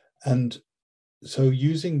 And so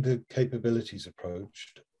using the capabilities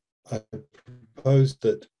approach, I proposed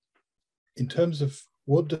that in terms of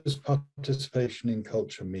what does participation in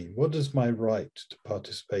culture mean? What does my right to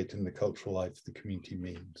participate in the cultural life of the community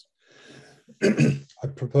means? I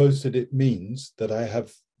proposed that it means that I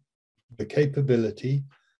have the capability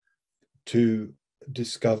to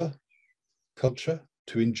discover culture,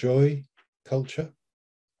 to enjoy culture,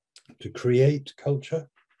 to create culture,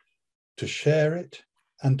 to share it,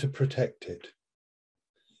 and to protect it.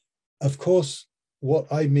 Of course, what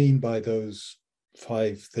I mean by those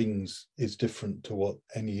 5 things is different to what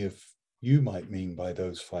any of you might mean by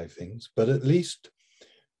those 5 things, but at least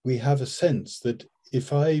we have a sense that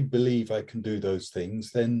if I believe I can do those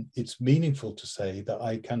things, then it's meaningful to say that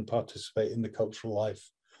I can participate in the cultural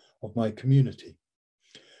life of my community.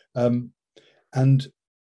 And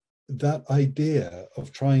that idea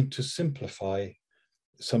of trying to simplify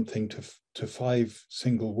something to 5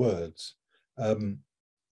 single words,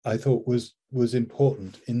 I thought was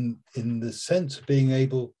important in the sense of being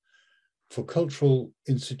able for cultural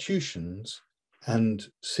institutions and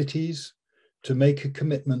cities to make a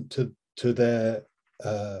commitment to their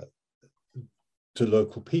to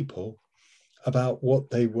local people about what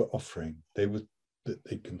they were offering. They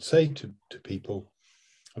can say to people,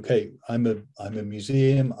 okay, I'm a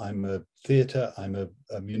museum, I'm a theatre, I'm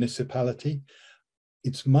a municipality.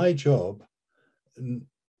 It's my job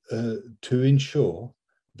to ensure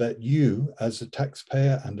that you, as a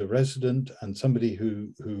taxpayer and a resident and somebody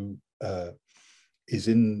who is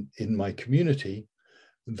in my community,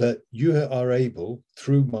 that you are able,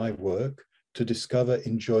 through my work, to discover,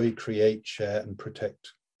 enjoy, create, share, and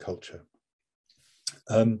protect culture.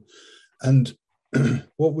 And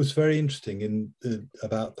what was very interesting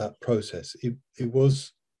about that process, it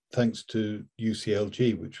was thanks to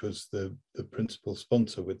UCLG, which was the principal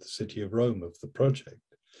sponsor with the City of Rome of the project.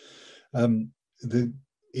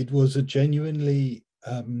 It was a genuinely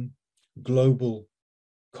global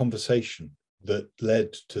conversation that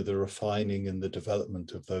led to the refining and the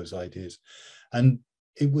development of those ideas. And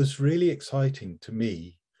it was really exciting to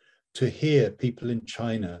me to hear people in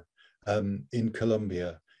China, in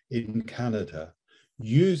Colombia, in Canada,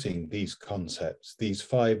 using these concepts, these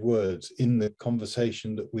 5 words in the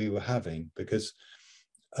conversation that we were having, because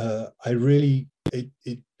it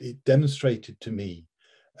demonstrated to me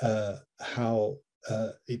how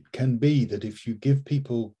it can be that if you give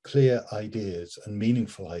people clear ideas and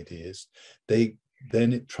meaningful ideas, then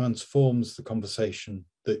it transforms the conversation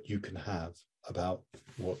that you can have about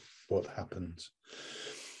what happens.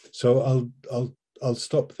 So I'll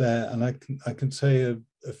stop there, and I can say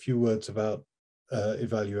a few words about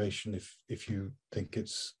evaluation if you think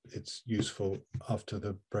it's useful after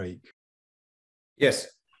the break. Yes.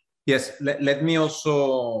 Let me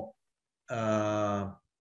also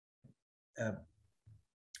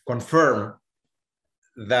confirm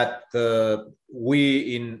that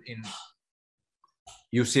we in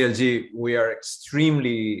UCLG, we are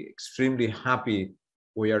extremely happy.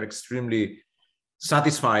 We are extremely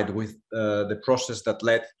satisfied with the process that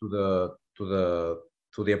led to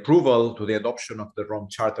the approval, to the adoption of the Rome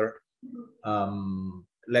Charter.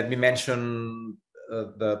 Let me mention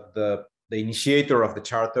the initiator of the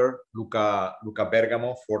charter, Luca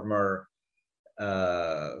Bergamo, former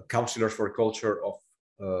Councillor for Culture of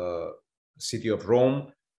City of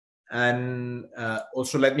Rome. And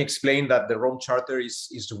also let me explain that the Rome Charter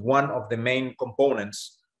is one of the main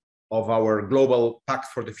components of our global pact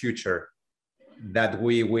for the future that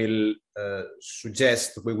we will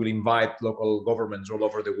suggest we will invite local governments all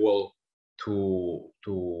over the world to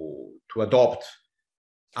adopt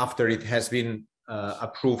after it has been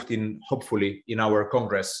approved hopefully in our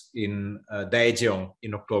Congress in Daejeon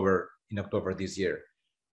in October this year.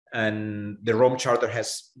 And the Rome Charter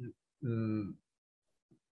has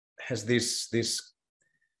this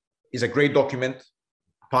is a great document,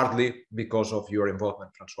 partly because of your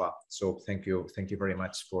involvement, François. So thank you very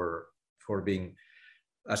much for being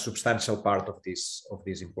a substantial part of this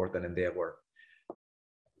important endeavor.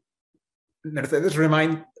 Mercedes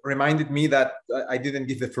reminded me that I didn't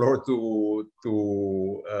give the floor to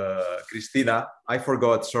Cristina. I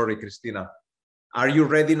forgot. Sorry, Cristina. Are you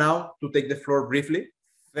ready now to take the floor briefly?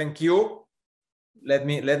 Thank you. Let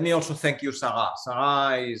me also thank you, Sarah.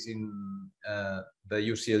 Sarah is in the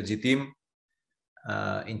UCLG team,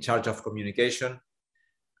 in charge of communication,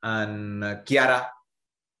 and Chiara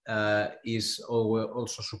is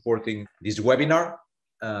also supporting this webinar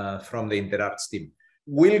from the InterArts team.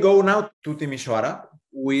 We'll go now to Timisoara.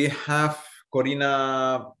 We have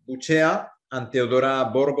Corina Bucea and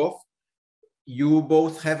Teodora Borghoff. You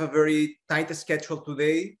both have a very tight schedule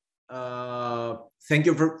today. Thank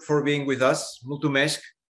you for being with us. Mulțumesc.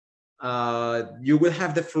 You will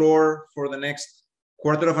have the floor for the next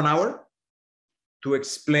quarter of an hour to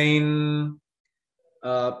explain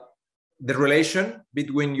the relation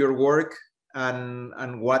between your work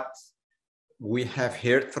and what we have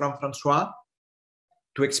heard from François.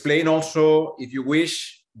 To explain also, if you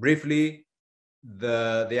wish, briefly,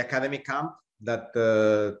 the academic camp that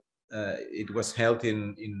it was held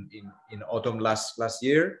in autumn last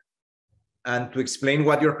year, and to explain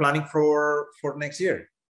what you're planning for next year,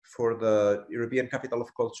 for the European Capital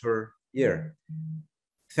of Culture year.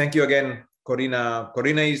 Thank you again, Corina.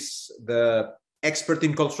 Corina is the expert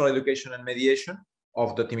in cultural education and mediation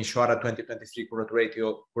of the Timisoara 2023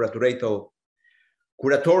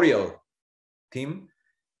 curatorial team.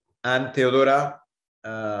 And Teodora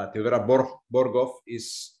Borghoff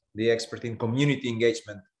is the expert in community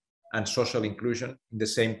engagement and social inclusion in the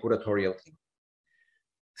same curatorial team.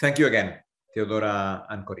 Thank you again, Teodora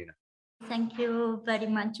and Corina. Thank you very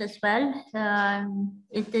much as well.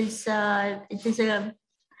 It is a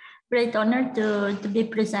great honor to be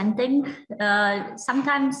presenting.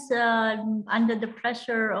 Sometimes under the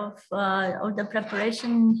pressure of the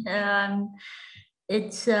preparation,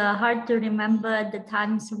 it's hard to remember the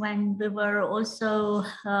times when we were also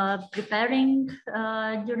preparing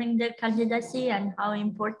during the candidacy and how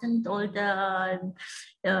important all the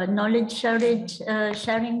knowledge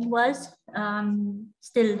sharing was.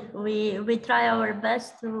 Still, we try our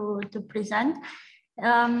best to present.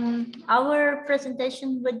 Our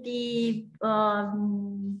presentation would be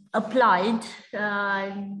applied.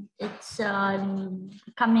 It's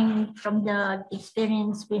coming from the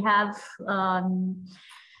experience we have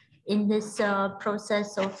in this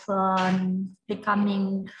process of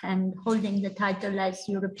becoming and holding the title as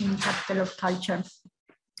European Capital of Culture.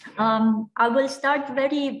 I will start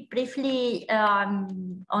very briefly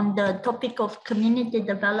on the topic of community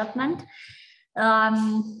development.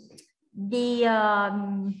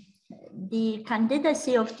 The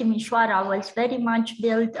candidacy of Timisoara was very much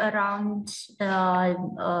built around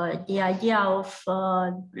the idea of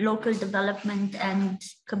local development and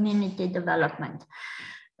community development.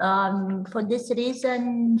 For this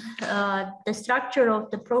reason, the structure of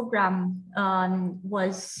the program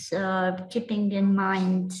was keeping in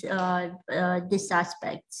mind these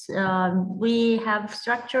aspects. We have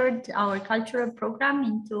structured our cultural program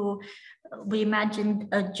into, we imagined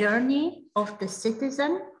a journey of the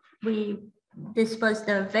citizen. This was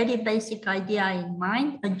the very basic idea in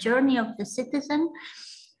mind, a journey of the citizen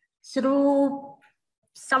through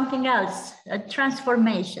something else, a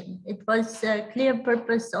transformation. It was a clear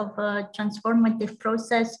purpose of a transformative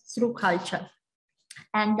process through culture.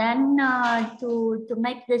 And then to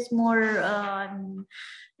make this more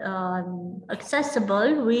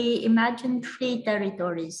accessible, we imagined 3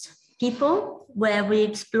 territories. People, where we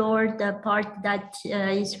explored the part that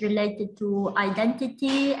is related to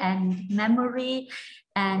identity and memory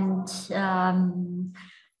and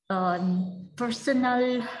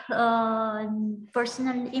personal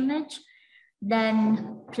image.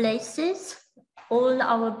 Then places. All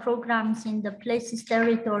our programs in the places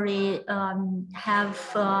territory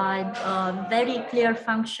have a very clear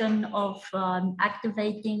function of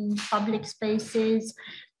activating public spaces,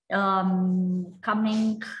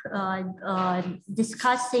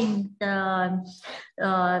 discussing the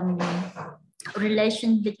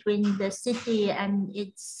relation between the city and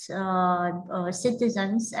its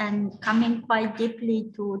citizens, and coming quite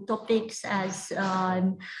deeply to topics as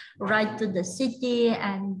right to the city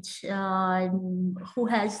and who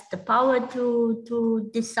has the power to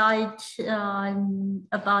decide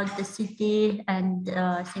about the city and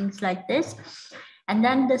things like this. And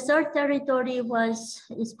then the third territory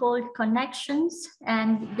is called connections,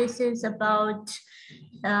 and this is about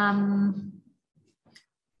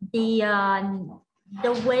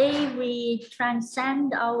the way we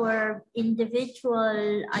transcend our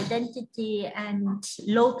individual identity and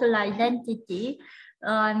local identity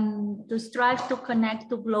to strive to connect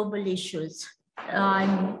to global issues.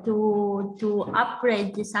 To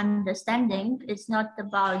upgrade this understanding, it's not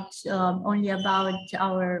about only about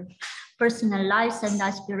our personal lives and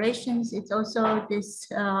aspirations. It's also this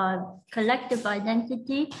collective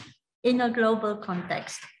identity in a global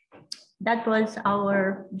context. That was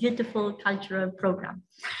our beautiful cultural program.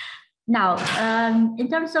 Now, in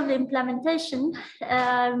terms of the implementation,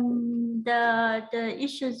 the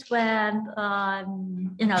issues where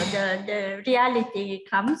the reality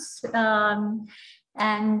comes,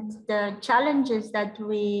 and the challenges that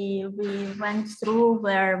we went through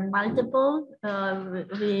were multiple.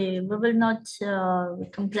 We will not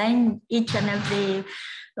complain. Each and every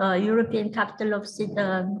European capital of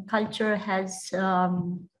culture has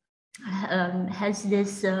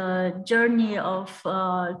this journey of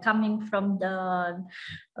coming from the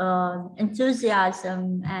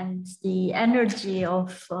enthusiasm and the energy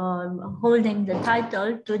of holding the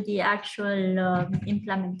title to the actual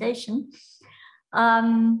implementation.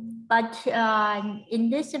 But in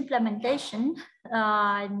this implementation,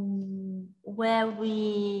 where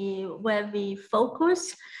we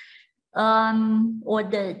focus, or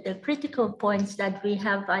the critical points that we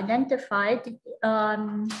have identified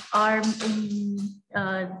are in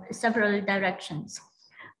several directions.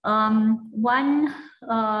 One,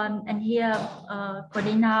 and here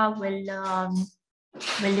Corina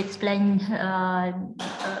will explain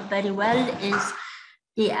very well, is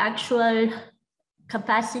the actual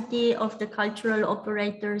capacity of the cultural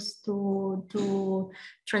operators to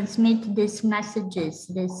transmit these messages,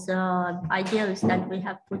 these ideals that we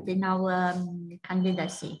have put in our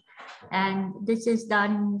candidacy. And this is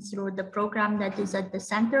done through the program that is at the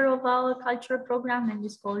center of our cultural program, and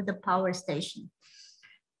is called the Power Station.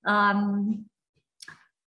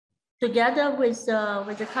 Together with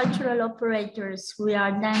the cultural operators, we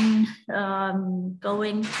are then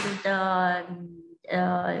going through the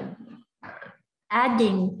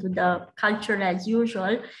adding to the culture as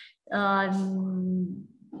usual,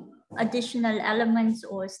 additional elements,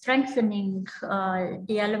 or strengthening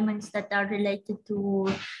the elements that are related to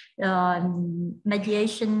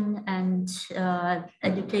mediation and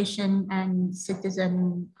education and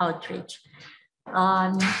citizen outreach,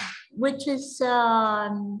 which is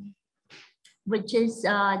a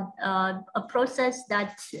process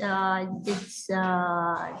that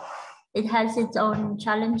it has its own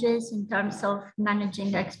challenges in terms of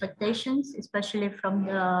managing expectations, especially from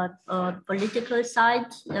the political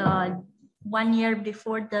side. 1 year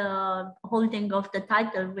before the holding of the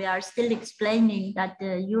title, we are still explaining that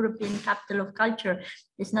the European Capital of Culture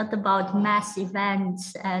is not about mass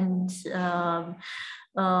events and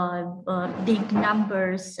big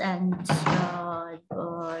numbers and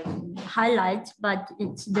highlights, but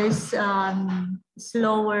it's this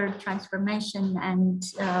slower transformation and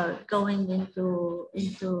going into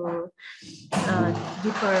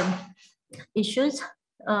deeper issues.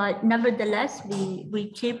 Nevertheless,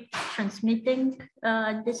 we keep transmitting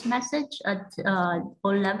this message at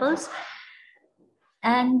all levels,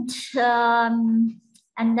 and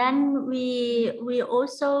then we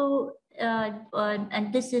also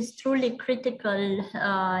and this is truly critical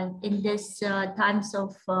in these times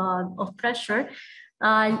of pressure.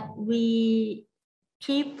 We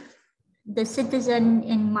keep the citizen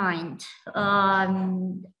in mind.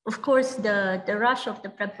 Of course, the rush of the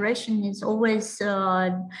preparation is always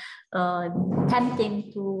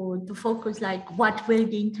tempting to focus, like, what will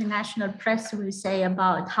the international press will say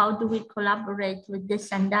about, how do we collaborate with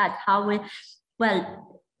this and that, how we,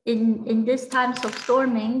 well, in these times of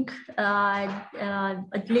storming,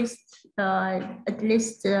 at least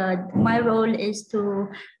my role is to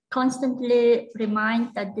constantly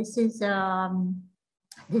remind that this is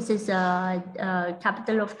a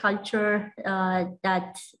capital of culture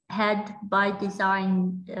that had by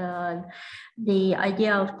design the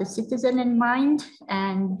idea of the citizen in mind,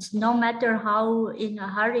 and no matter how in a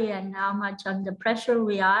hurry and how much under pressure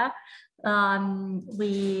we are,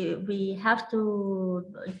 we have to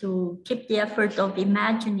keep the effort of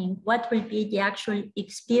imagining what will be the actual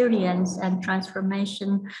experience and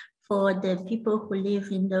transformation for the people who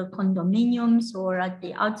live in the condominiums or at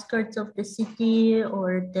the outskirts of the city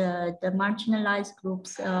or the marginalized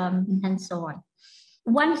groups and so on.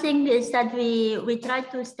 One thing is that we try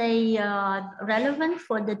to stay relevant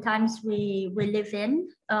for the times we live in.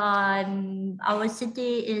 Our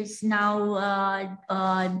city is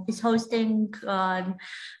now is hosting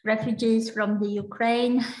refugees from the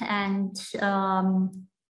Ukraine, and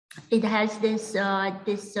it has this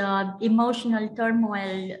emotional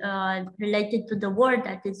turmoil related to the war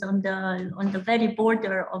that is on the very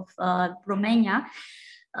border of Romania.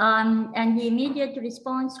 And the immediate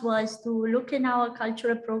response was to look in our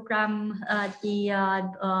cultural program the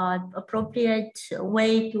appropriate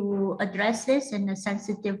way to address this in a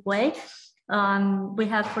sensitive way. We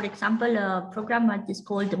have, for example, a program that is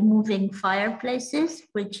called Moving Fireplaces,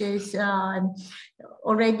 which is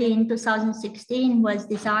already in 2016 was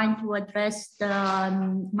designed to address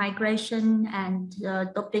the migration and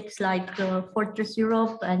topics like Fortress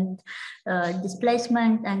Europe and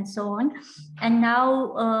displacement and so on. And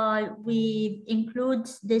now we include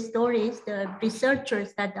the stories, the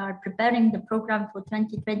researchers that are preparing the program for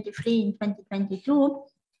 2023 and 2022.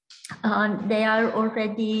 They are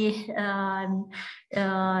already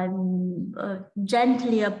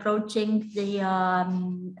gently approaching the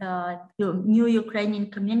new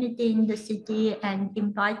Ukrainian community in the city and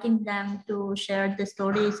inviting them to share the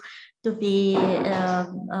stories, to be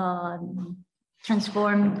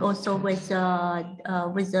transformed also with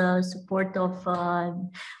the support of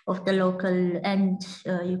the local and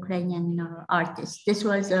Ukrainian artists. This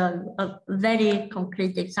was a very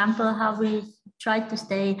concrete example how we try to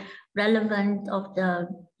stay relevant of the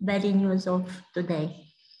very news of today.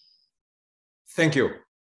 Thank you.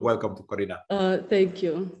 Welcome to Corina. Thank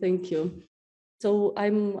you. So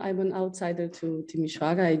I'm an outsider to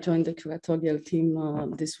Timisoara. I joined the curatorial team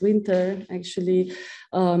this winter, actually.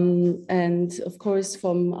 And of course,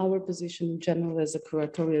 from our position in general as a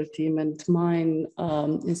curatorial team and mine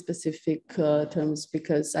in specific terms,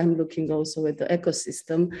 because I'm looking also at the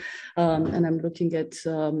ecosystem and I'm looking at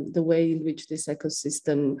the way in which this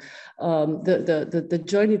ecosystem, the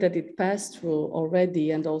journey that it passed through already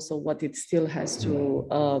and also what it still has to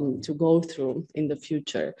go through in the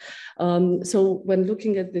future. So when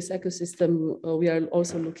looking at this ecosystem, we are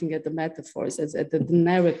also looking at the metaphors, at the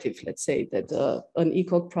narrative, let's say, that an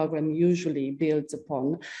ECoC program usually builds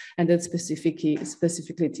upon, and that specifically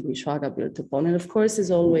Timisoara built upon. And of course,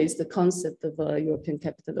 as always, the concept of a European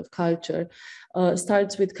capital of culture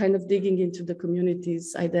starts with kind of digging into the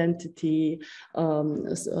community's identity,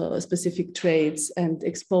 specific traits, and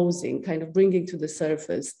exposing, kind of bringing to the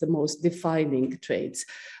surface the most defining traits,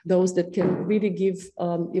 those that can really give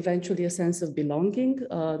eventually a sense of belonging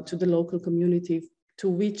to the local community to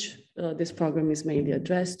which this program is mainly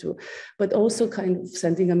addressed to, but also kind of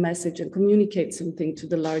sending a message and communicate something to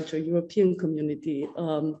the larger European community,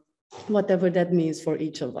 whatever that means for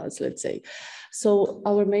each of us, let's say. So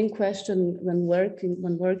our main question when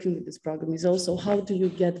working with this program is also, how do you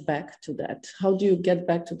get back to that? How do you get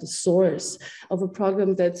back to the source of a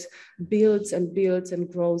program that builds and builds and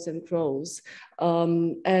grows and grows?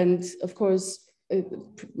 And of course, it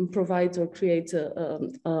provides or creates a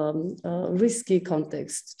risky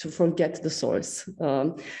context to forget the source.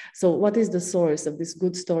 So what is the source of this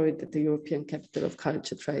good story that the European Capital of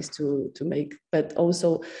Culture tries to make? But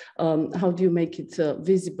also, how do you make it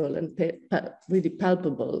visible and really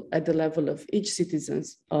palpable at the level of each citizen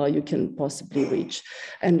you can possibly reach?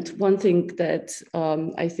 And one thing that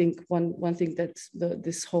I think one thing that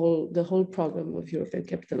the whole program of European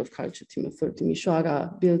Capital of Culture for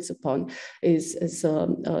Timisoara builds upon is, as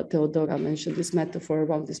Teodora mentioned, this metaphor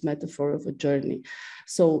of a journey.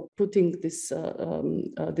 So putting this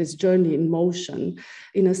this journey in motion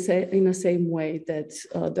in a same way that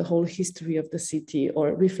the whole history of the city,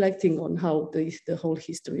 or reflecting on how the whole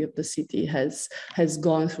history of the city has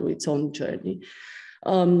gone through its own journey.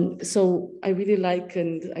 So I really like,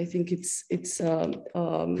 and I think it's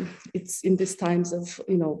in these times of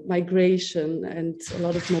migration and a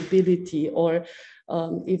lot of mobility, or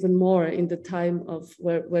even more in the time of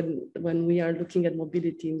when we are looking at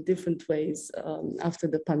mobility in different ways after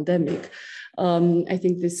the pandemic. I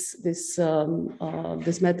think this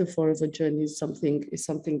metaphor of a journey is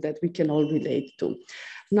something that we can all relate to.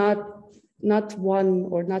 Not one,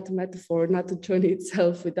 or not a metaphor, not the journey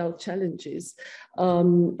itself without challenges,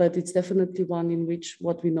 but it's definitely one in which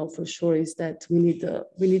what we know for sure is that we need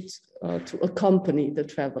to accompany the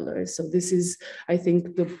traveler. So this is, I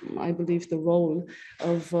believe, the role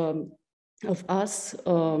of of us,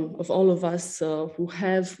 of all of us who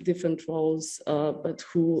have different roles, but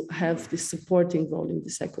who have this supporting role in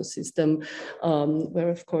this ecosystem, where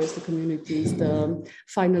of course the community is the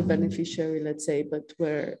final beneficiary, let's say, but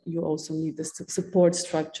where you also need the support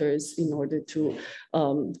structures in order to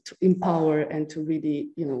empower and to really,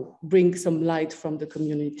 you know, bring some light from the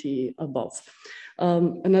community above.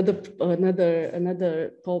 Another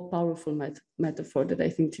powerful metaphor that I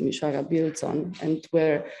think Timisoara builds on, and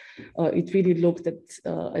where it really looked at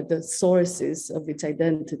the sources of its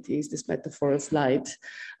identities, this metaphor of light,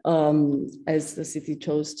 as the city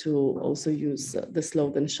chose to also use the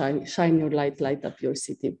slogan, shine your light, light up your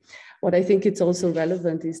city. What I think it's also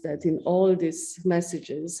relevant is that in all these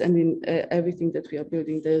messages and in everything that we are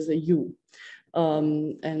building, there's a you.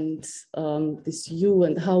 This you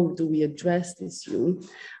and how do we address this you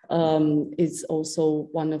is also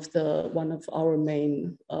one of our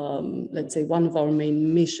main, let's say, one of our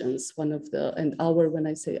main missions. When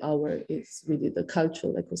I say our, it's really the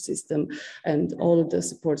cultural ecosystem and all of the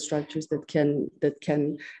support structures that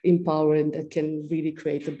can empower and that can really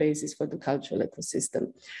create a basis for the cultural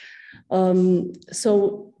ecosystem.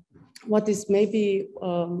 So what is maybe,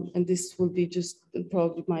 and this will be just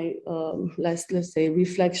probably my let's say,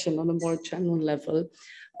 reflection on a more general level,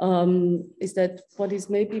 is that what is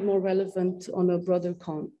maybe more relevant on a broader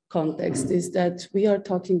context is that we are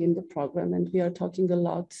talking in the program, and we are talking a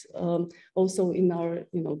lot also in our,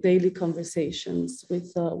 you know, daily conversations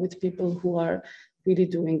with people who are really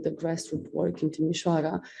doing the grassroots work in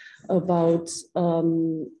Timisoara about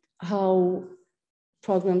how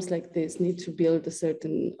programs like this need to build a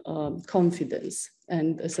certain confidence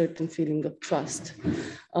and a certain feeling of trust.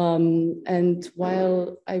 And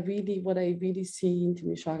while what I really see in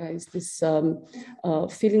Timisoara is this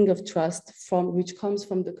feeling of trust which comes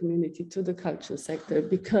from the community to the cultural sector,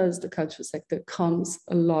 because the cultural sector comes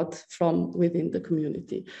a lot from within the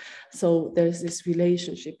community. So there's this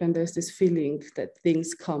relationship and there's this feeling that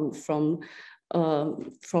things come from the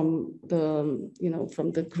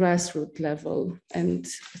grassroots level, and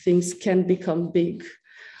things can become big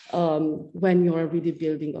when you are really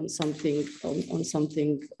building on something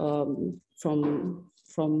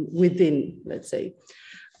from within, let's say.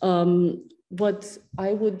 What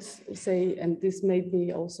I would say, and this made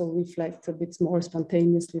me also reflect a bit more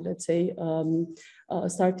spontaneously, let's say,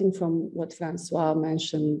 starting from what François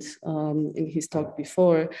mentioned in his talk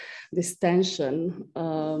before, this tension,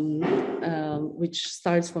 which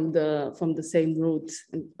starts from the same root,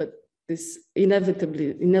 but this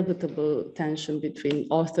inevitable tension between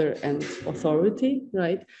author and authority,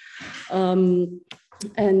 right?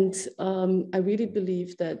 And I really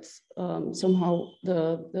believe that somehow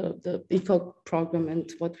the ECoC program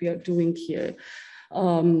and what we are doing here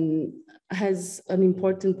has an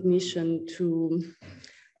important mission to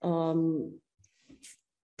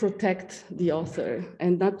protect the author,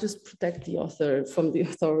 and not just protect the author from the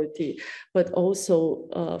authority, but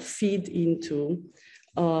also feed into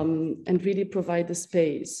and really provide a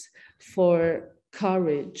space for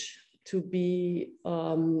courage to be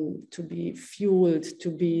fueled, to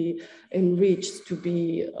be enriched, to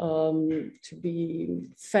be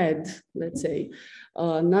fed, let's say,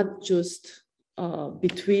 not just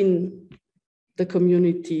between the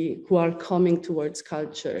community who are coming towards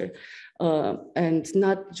culture, and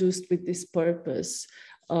not just with this purpose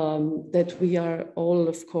that we are all,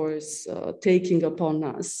 of course, taking upon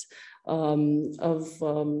us. Of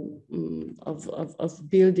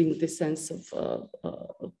building this sense of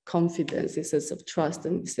confidence, this sense of trust,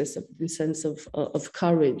 and this sense of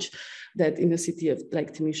courage that in a city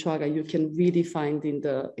like Timisoara you can really find in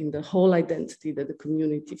the whole identity that the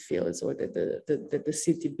community feels, or that the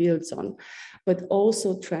city builds on, but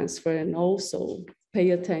also transfer and also pay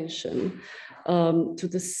attention to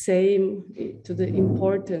the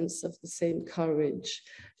importance of the same courage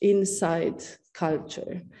inside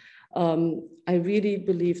culture. I really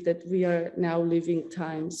believe that we are now living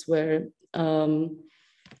times where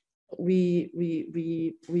we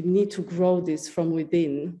need to grow this from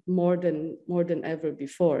within more than ever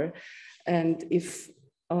before. And if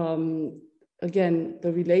again,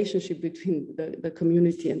 the relationship between the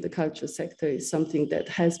community and the cultural sector is something that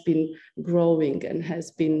has been growing and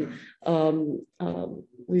has been,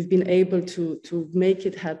 we've been able to make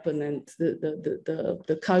it happen, and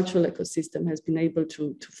the cultural ecosystem has been able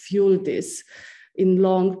to fuel this in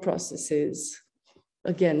long processes,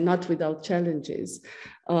 again, not without challenges.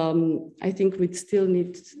 I think we still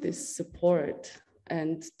need this support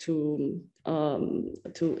and to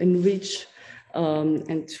enrich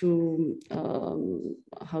and to,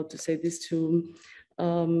 how to say this, to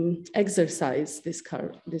exercise this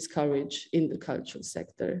courage in the cultural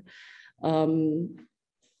sector.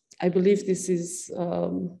 I believe this is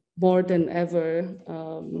more than ever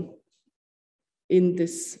in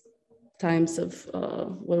this times of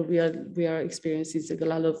where we are experiencing a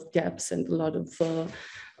lot of gaps and a lot of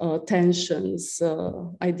tensions,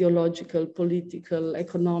 ideological, political,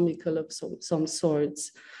 economical of some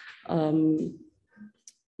sorts.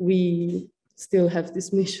 We still have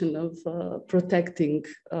this mission of protecting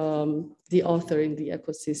the author in the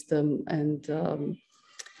ecosystem, and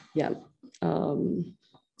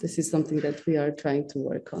this is something that we are trying to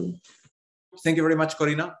work on. Thank you very much,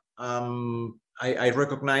 Corina. I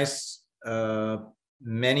recognize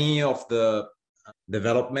many of the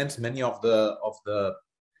developments, many of the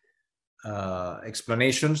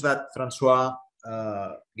explanations that François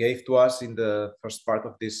gave to us in the first part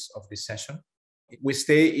of this session. We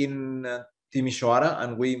stay in Timisoara,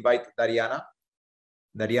 and we invite Dariana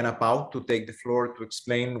Pau to take the floor to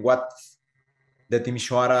explain what the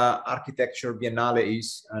Timisoara Architecture Biennale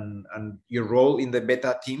is and your role in the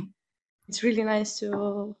Vita team. It's really nice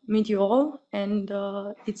to meet you all, and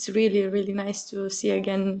it's really, really nice to see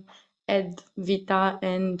again Ed, Vita,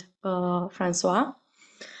 and François.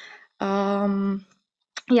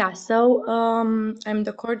 Yeah, so I'm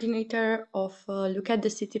the coordinator of Look at the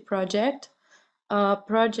City project, a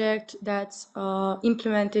project that's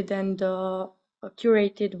implemented and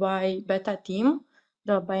curated by Vita team,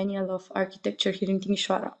 the Biennial of Architecture here in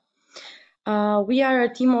Timisoara. We are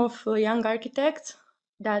a team of young architects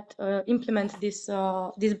that implement this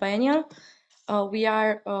biennial. We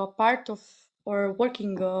are part of or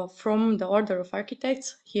working from the Order of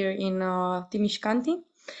Architects here in Timișcanti.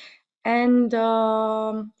 And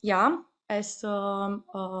yeah, as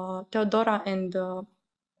Teodora and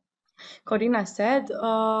Corina said,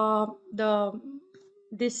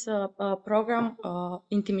 this program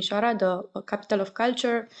in Timisoara, the capital of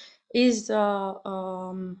culture, is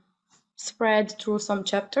spread through some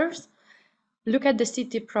chapters. Look at the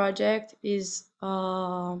City project is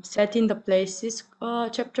set in the places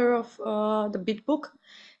chapter of the bid book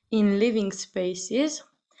in living spaces.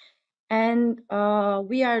 And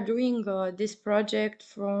we are doing this project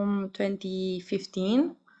from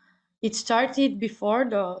 2015. It started before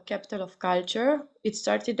the Capital of Culture. It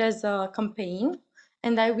started as a campaign,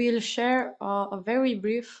 and I will share a very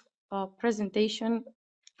brief presentation.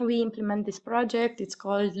 We implement this project. It's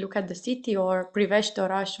called Look at the City, or Privește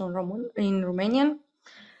orașul in Romanian.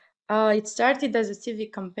 It started as a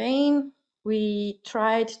civic campaign. We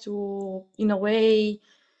tried to, in a way,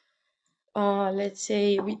 let's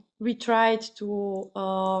say, we tried to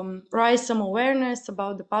raise some awareness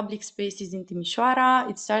about the public spaces in Timisoara.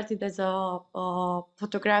 It started as a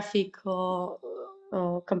photographic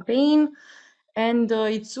campaign, and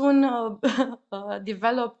it soon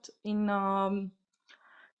developed in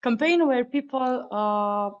campaign where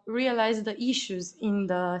people realized the issues in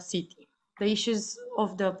the city, the issues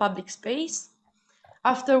of the public space.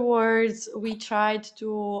 Afterwards, we tried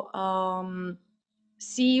to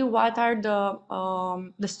see what are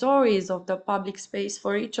the stories of the public space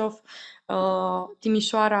for each of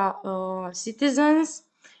Timisoara citizens,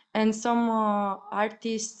 and some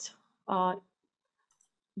artists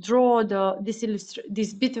draw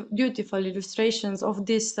these beautiful illustrations of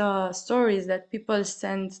these stories that people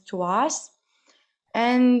send to us.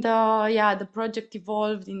 And yeah, the project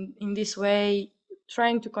evolved in this way,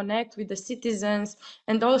 trying to connect with the citizens,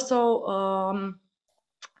 and also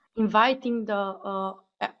inviting the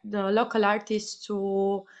local artists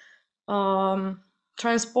to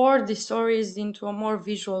transport the stories into a more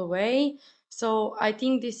visual way. So I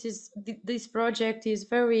think this project is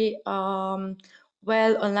very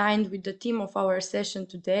well aligned with the theme of our session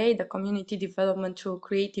today, the community development through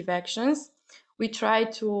creative actions. We try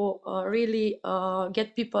to really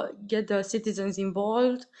get the citizens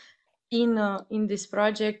involved in this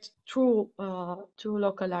project through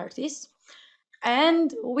local artists.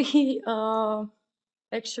 And we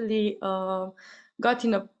actually got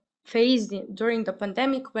in a phase during the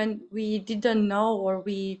pandemic when we didn't know, or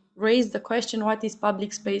we raised the question, what is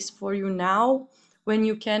public space for you now when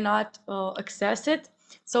you cannot access it?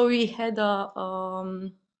 So we had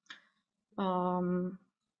a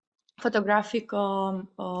photographic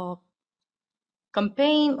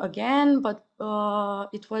campaign again, but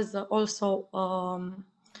it was also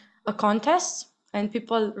a contest, and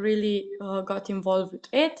people really got involved with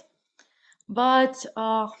it. But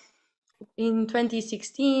in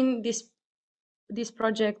 2016, this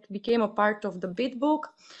project became a part of the bid book,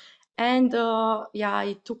 and yeah,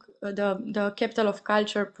 it took the Capital of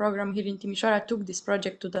Culture program here in Timisoara took this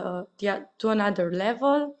project to another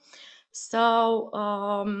level. So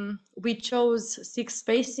we chose 6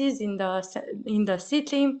 spaces in the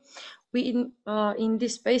city. in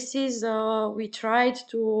these spaces we tried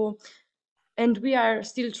to, and we are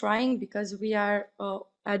still trying because we are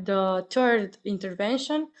at the third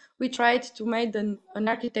intervention. We tried to make an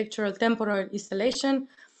architectural temporary installation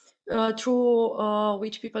through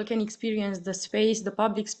which people can experience the space, the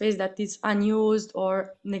public space that is unused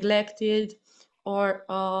or neglected or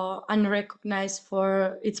unrecognized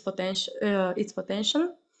for its potential.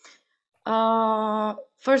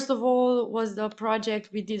 First of all was the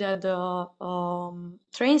project we did at the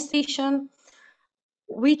train station,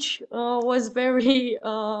 which was very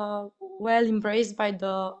well embraced by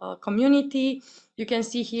the community. You can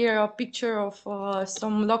see here a picture of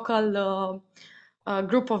some local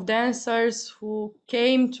group of dancers who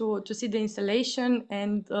came to see the installation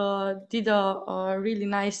and did a really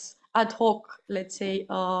nice ad hoc, let's say,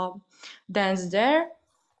 dance there.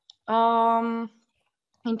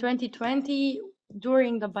 In 2020,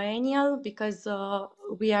 during the biennial, because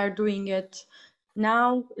we are doing it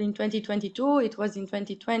now in 2022, it was in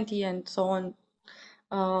 2020 and so on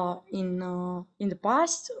in the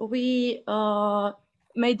past, we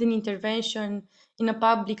made an intervention in a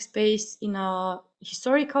public space in a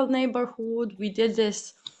historical neighborhood. We did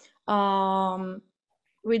this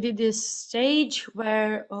stage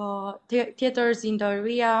where theaters in the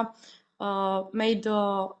area made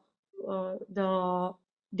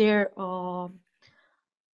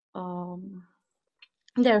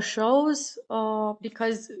their shows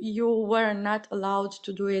because you were not allowed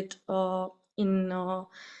to do it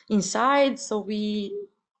inside. So we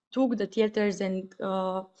took the theaters and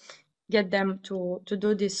get them to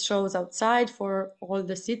do these shows outside for all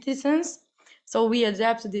the citizens. So we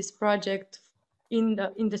adapted this project in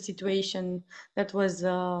the situation that was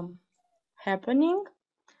happening.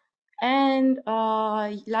 And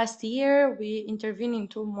last year we intervened in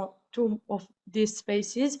two of these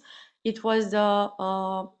spaces. It was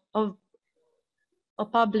a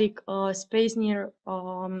public space near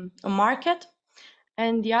a market,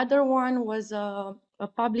 and the other one was a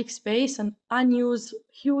public space, an unused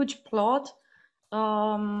huge plot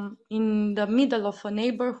in the middle of a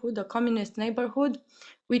neighborhood, a communist neighborhood,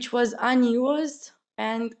 which was unused,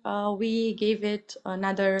 and we gave it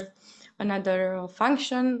another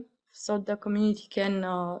function so the community can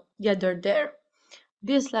gather there.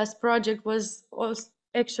 This last project was also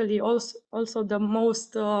the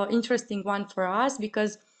most interesting one for us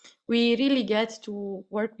because we really get to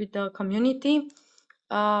work with the community.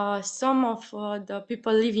 Some of the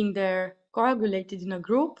people living there coagulated in a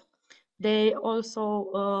group. They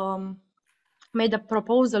also made a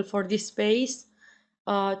proposal for this space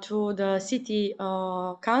to the city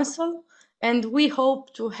council, and we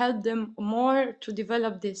hope to help them more to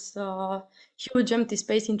develop this huge empty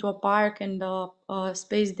space into a park and a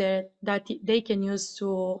space that they can use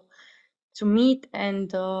to meet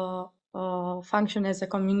and function as a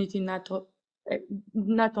community, not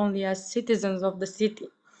only as citizens of the city.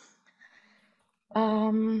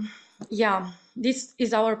 Yeah, this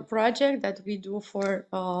is our project that we do for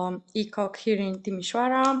ECoC here in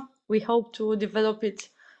Timisoara. We hope to develop it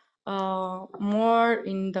more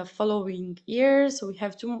in the following years. We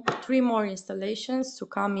have three more installations to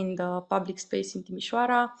come in the public space in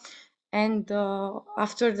Timisoara, and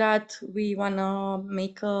after that we want to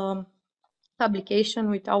make a publication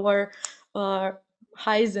with our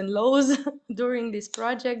highs and lows during this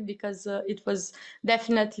project, because it was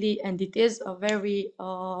definitely, and it is, a very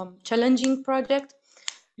challenging project,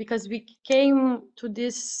 because we came to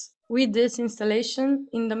this with this installation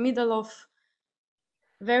in the middle of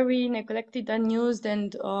very neglected, unused,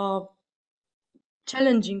 and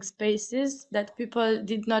challenging spaces that people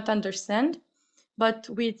did not understand, but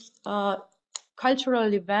with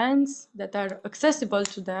cultural events that are accessible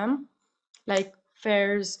to them, like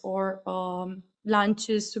fairs or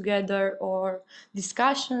lunches together or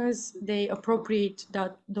discussions. They appropriate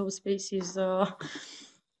those spaces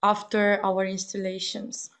after our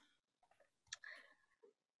installations.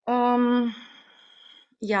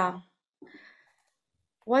 Yeah.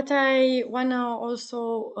 What I wanna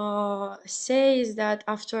also say is that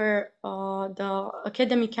after the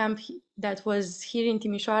academic camp that was here in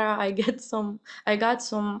Timisoara, I got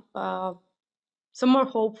some more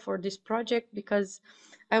hope for this project, because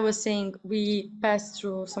I was saying we passed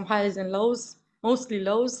through some highs and lows, mostly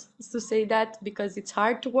lows, to say that, because it's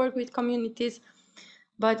hard to work with communities.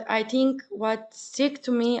 But I think what stuck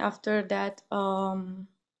to me after that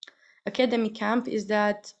academic camp is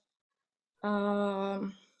that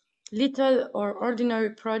little or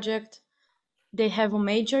ordinary project, they have a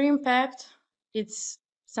major impact. It's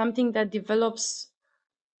something that develops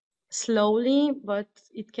slowly, but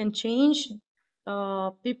it can change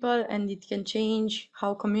people, and it can change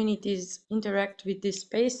how communities interact with these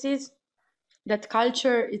spaces. That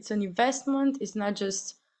culture, it's an investment. It's not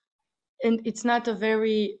just, and it's not a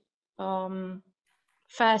very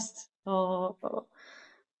fast, a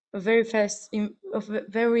fast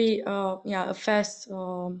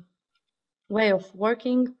way of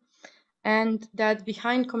working. And that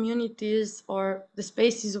behind communities or the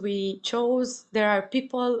spaces we chose, there are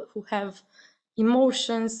people who have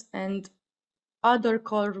emotions and other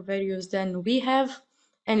core values than we have,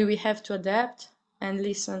 and we have to adapt and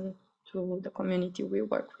listen to the community we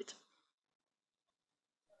work with.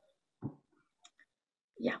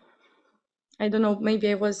 Yeah, I don't know, maybe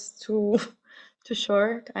I was too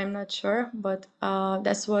short, I'm not sure, but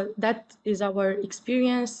that is our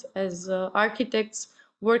experience as architects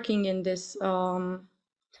working in this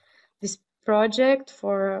this project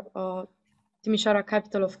for Timisoara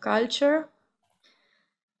Capital of Culture.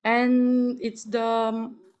 And it's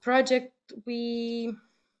the project we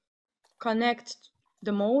connect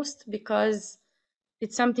the most because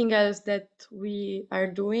it's something else that we are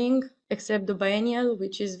doing except the biennial,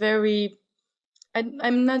 which is very,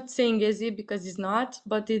 I'm not saying easy because it's not,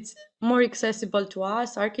 but it's more accessible to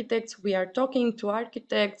us architects. We are talking to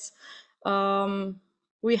architects.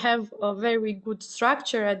 We have a very good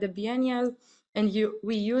structure at the biennial, and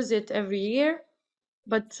we use it every year.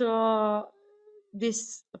 But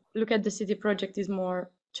this Look at the City project is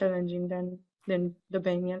more challenging than the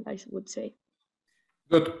biennial, I would say.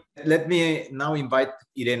 Good. Let me now invite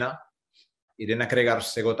Irena Kregar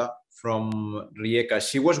Šegota from Rijeka.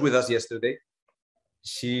 She was with us yesterday.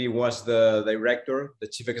 She was the director, the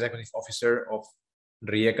chief executive officer of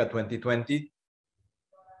Rijeka 2020.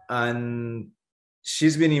 And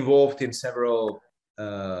she's been involved in several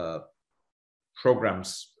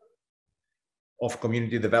programs of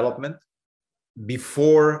community development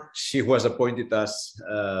before she was appointed as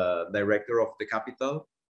director of the capital,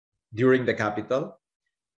 during the capital.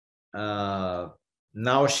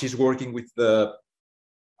 Now she's working with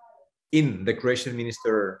in the Croatian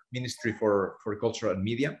Ministry for Culture and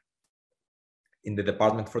Media, in the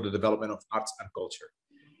Department for the Development of Arts and Culture.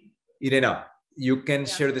 Irena, you can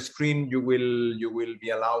share the screen. You will be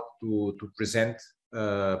allowed to present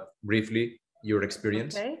briefly your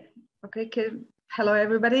experience. Okay. Hello,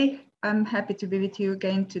 everybody. I'm happy to be with you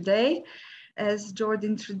again today. As Jordi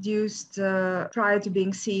introduced, prior to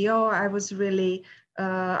being CEO, I was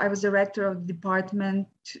director of the department,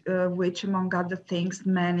 which, among other things,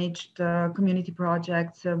 managed community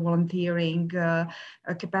projects, volunteering,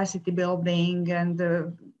 capacity building, and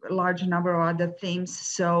a large number of other themes.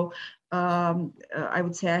 So I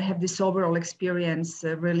would say I have this overall experience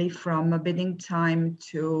really from bidding time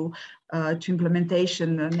to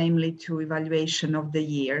implementation, namely to evaluation of the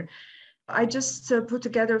year. I just put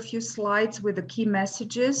together a few slides with the key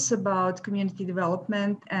messages about community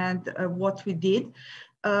development and what we did.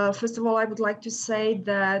 First of all, I would like to say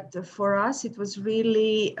that for us, it was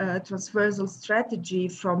really a transversal strategy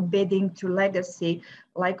from bidding to legacy.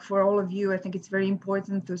 Like for all of you, I think it's very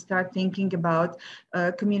important to start thinking about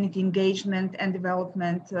community engagement and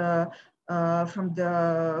development from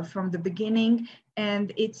the beginning.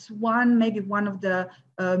 And it's maybe one of the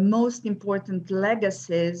most important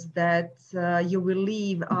legacies that you will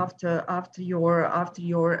leave after your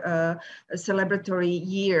celebratory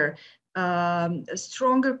year.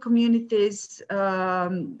 Stronger communities,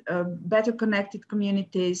 better connected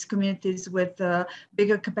communities with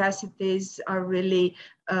bigger capacities are really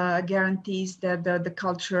guarantees that the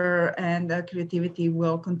culture and creativity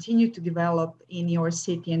will continue to develop in your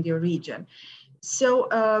city and your region. So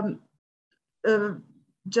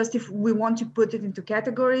just if we want to put it into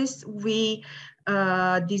categories, we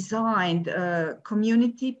designed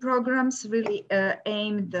community programs, really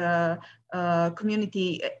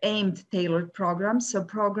community-aimed tailored programs, so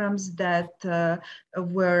programs that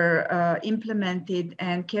were implemented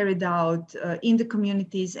and carried out in the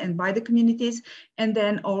communities and by the communities, and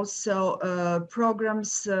then also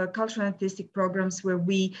programs, cultural and artistic programs where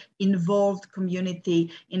we involved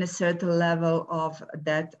community in a certain level of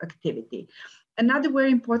that activity. Another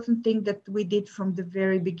very important thing that we did from the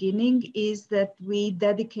very beginning is that we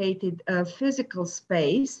dedicated a physical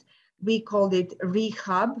space. We called it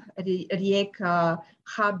Rehab, Rijeka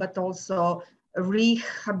Hub, but also a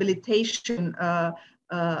rehabilitation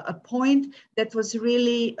a point that was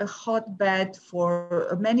really a hotbed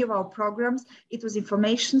for many of our programs. It was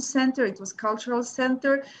information center, it was cultural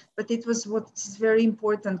center, but it was what is very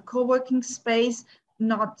important, co-working space,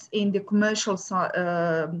 not in the commercial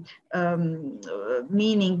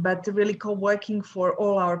meaning, but really co-working for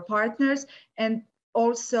all our partners. And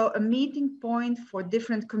also a meeting point for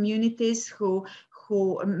different communities who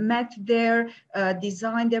met there,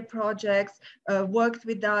 designed their projects, worked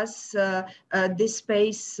with us. This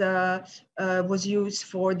space was used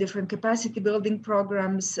for different capacity building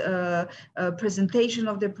programs, presentation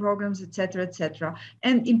of the programs, etc., etc.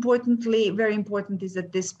 And importantly, very important is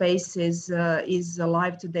that this space is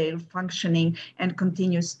alive today, functioning, and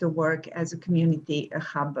continues to work as a community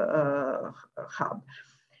hub.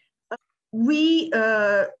 We,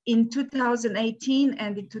 in 2018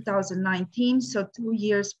 and in 2019, so 2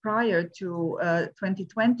 years prior to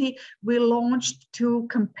 2020, we launched 2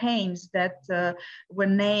 campaigns that were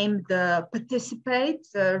named Participate,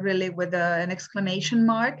 really with an exclamation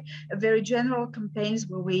mark, very general campaigns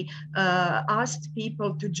where we asked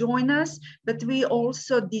people to join us, but we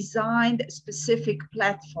also designed specific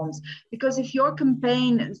platforms, because if your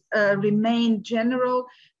campaign remained general,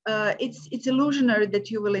 it's illusionary that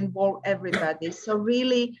you will involve everybody. So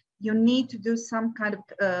really, you need to do some kind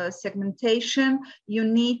of segmentation. You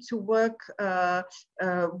need to work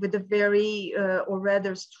with a very or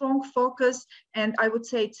rather strong focus. And I would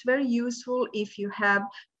say it's very useful if you have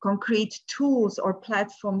concrete tools or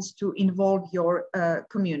platforms to involve your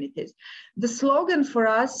communities. The slogan for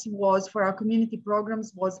us was, for our community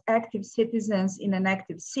programs, was active citizens in an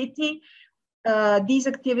active city. These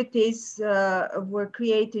activities were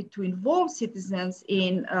created to involve citizens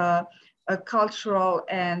in cultural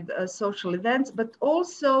and social events, but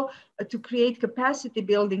also to create capacity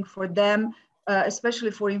building for them,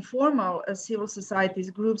 especially for informal civil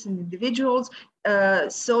societies, groups and individuals,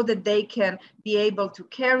 so that they can be able to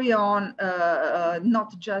carry on,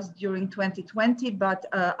 not just during 2020, but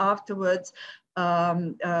afterwards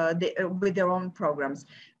with their own programs.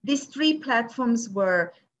 These 3 platforms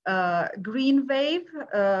were Green Wave,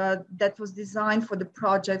 that was designed for the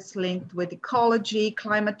projects linked with ecology,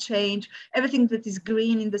 climate change, everything that is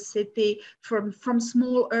green in the city, from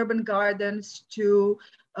small urban gardens to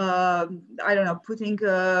I don't know, putting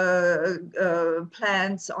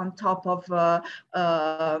plants on top of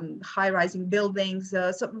high-rising buildings,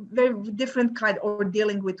 so very different kind, or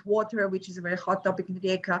dealing with water, which is a very hot topic in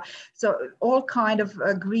Rijeka. So all kind of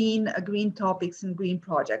green topics and green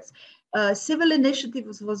projects. Civil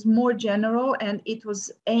initiatives was more general, and it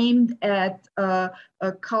was aimed at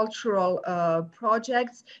cultural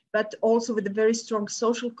projects, but also with a very strong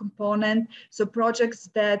social component. So projects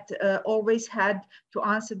that always had to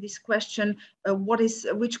answer this question,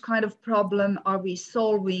 which kind of problem are we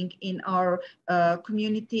solving in our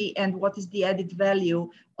community, and what is the added value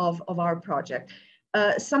of our project?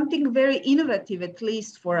 Something very innovative, at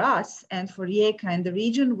least for us and for Rijeka and the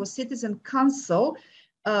region, was Citizen Council.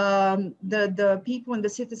 The people in the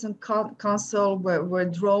Citizen Council were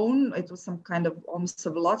drawn. It was some kind of almost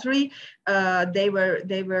a lottery. They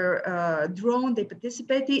were drawn, they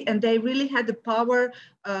participated, and they really had the power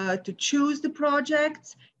to choose the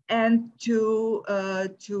projects and to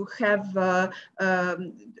have a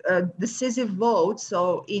decisive vote.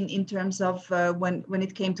 So in terms of when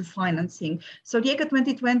it came to financing. So Rijeka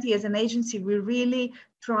 2020 as an agency, we really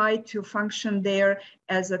try to function there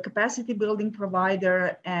as a capacity building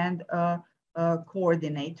provider and a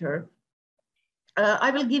coordinator.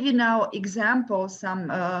 I will give you now examples,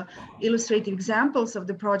 some illustrative examples of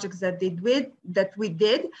the projects that we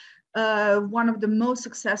did. One of the most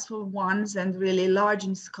successful ones and really large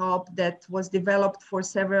in scope that was developed for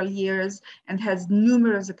several years and has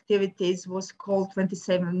numerous activities was called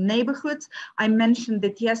 27 Neighborhoods. I mentioned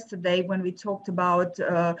it yesterday when we talked about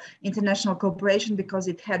international cooperation because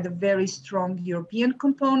it had a very strong European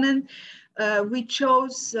component. We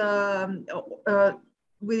chose,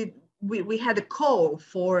 we had a call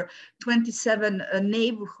for 27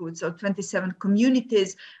 neighborhoods or 27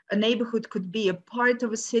 communities. A neighborhood could be a part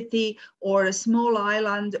of a city or a small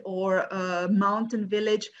island or a mountain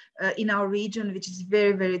village in our region, which is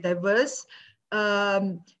very, very diverse.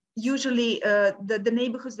 Usually the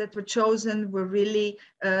neighborhoods that were chosen were really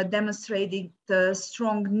demonstrating the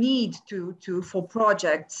strong need for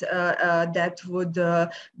projects that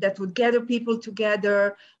would gather people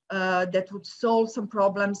together, that would solve some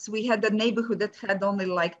problems. We had a neighborhood that had only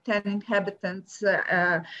like 10 inhabitants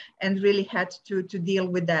and really had to deal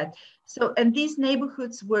with that. So, and these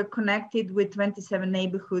neighborhoods were connected with 27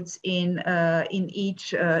 neighborhoods in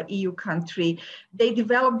each EU country. They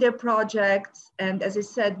developed their projects, and as I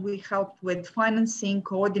said, we helped with financing,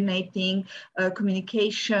 coordinating,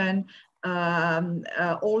 communication,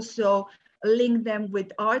 also link them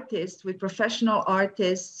with artists, with professional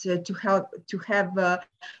artists to help to have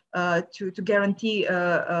to guarantee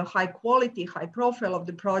a high quality, high profile of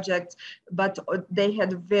the project. But they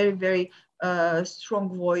had a very, very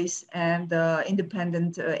strong voice and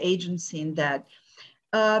independent agency in that.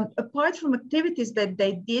 Apart from activities that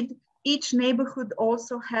they did, each neighborhood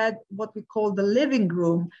also had what we call the living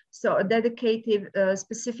room, so a dedicated,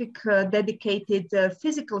 specific dedicated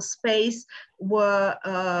physical space where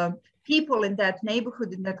people in that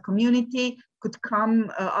neighborhood, in that community, could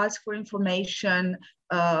come ask for information,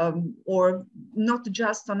 or not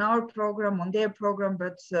just on our program, on their program,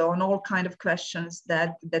 but on all kind of questions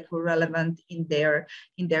that were relevant in their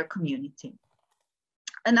community.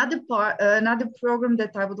 Another program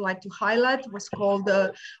that I would like to highlight was called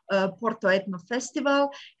the Porto Etno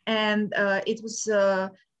Festival, and its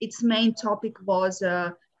main topic was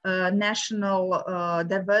national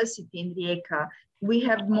diversity in Rijeka. We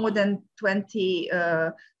have more than 20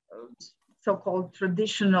 so-called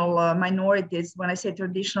traditional minorities. When I say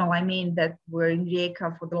traditional, I mean that we're in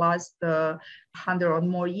Rijeka for the last 100 or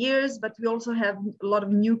more years, but we also have a lot of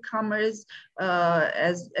newcomers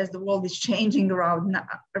as the world is changing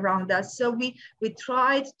around us. So we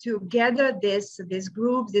tried to gather these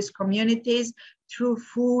groups, these communities through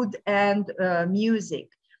food and music.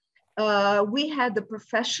 We had the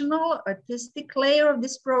professional artistic layer of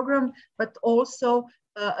this program, but also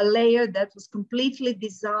a layer that was completely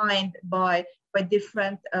designed by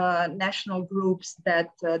different national groups that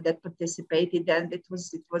participated, and it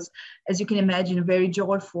was, as you can imagine, very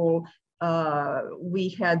joyful. We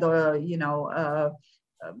had a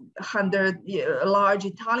large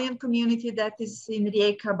Italian community that is in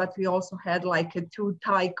Rijeka, but we also had like 2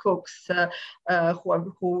 Thai cooks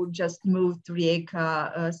who just moved to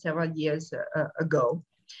Rijeka several years ago.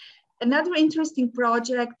 Another interesting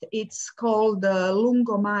project, it's called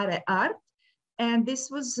Lungomare Art. And this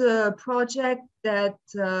was a project that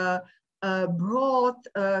brought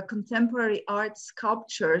contemporary art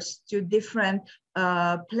sculptures to different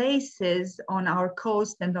places on our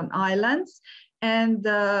coast and on islands. And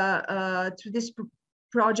through this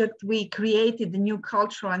project, we created a new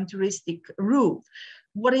cultural and touristic route.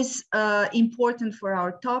 What is important for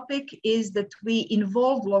our topic is that we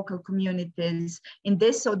involve local communities in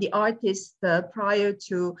this. So the artists, prior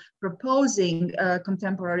to proposing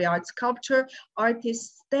contemporary art sculpture,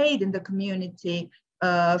 artists stayed in the community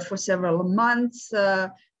for several months,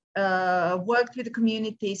 worked with the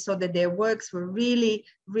community so that their works were really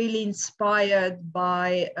inspired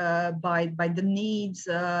by the needs,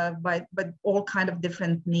 by all kind of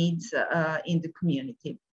different needs in the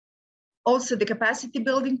community. Also, the capacity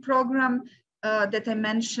building program that I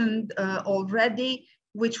mentioned already,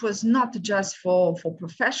 which was not just for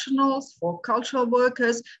professionals, for cultural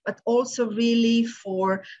workers, but also really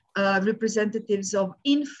for representatives of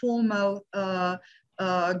informal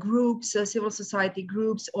groups, civil society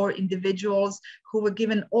groups, or individuals who were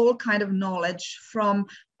given all kind of knowledge, from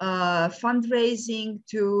fundraising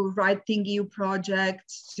to writing EU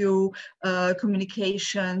projects to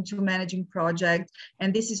communication to managing projects.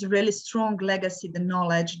 And this is a really strong legacy, the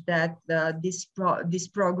knowledge that this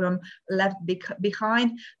program left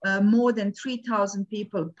behind. More than 3,000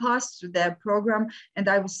 people passed through their program, and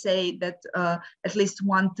I would say that at least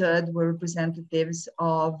 1/3 were representatives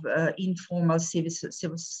of informal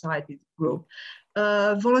civil society group.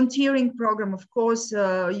 Volunteering program, of course,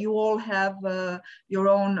 you all have your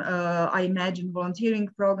own, I imagine, volunteering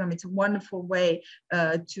program. It's a wonderful way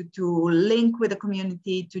to link with the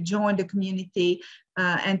community, to join the community,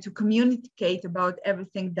 and to communicate about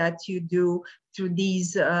everything that you do through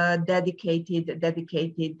these dedicated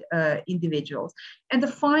individuals. And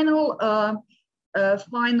the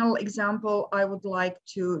final example I would like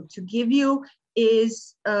to give you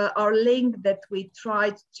is our link that we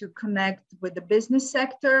tried to connect with the business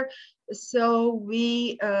sector. So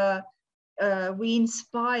we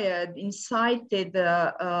incited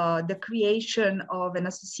the creation of an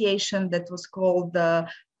association that was called the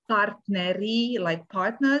Partneri, like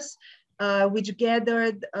partners, which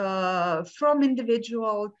gathered from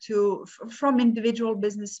individual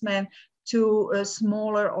businessmen to a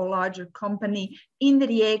smaller or larger company in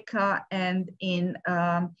Rijeka and in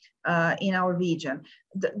our region.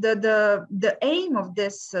 The aim of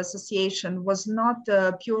this association was not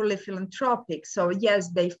purely philanthropic. So yes,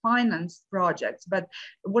 they financed projects, but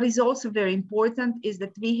what is also very important is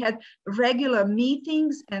that we had regular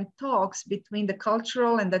meetings and talks between the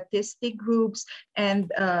cultural and artistic groups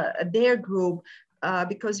and their group,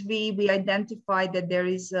 because we identified that there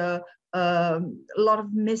is a lot of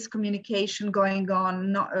miscommunication going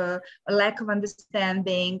on, a lack of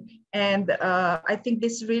understanding. And I think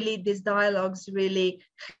these dialogues really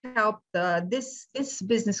help this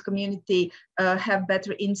business community have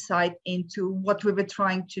better insight into what we were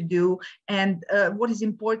trying to do. And what is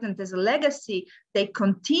important as a legacy, they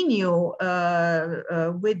continue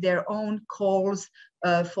with their own calls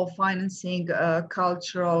for financing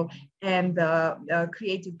cultural and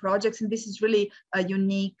creative projects. And this is really a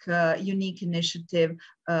unique initiative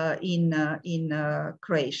in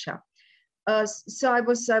Croatia. So I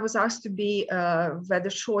was asked to be rather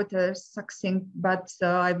short, succinct, but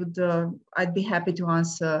I'd be happy to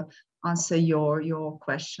answer your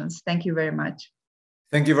questions. Thank you very much.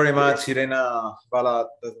 Thank you very much, Irena. Vala,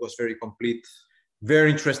 that was very complete.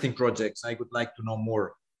 Very interesting projects. I would like to know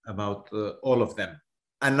more about all of them.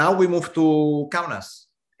 And now we move to Kaunas.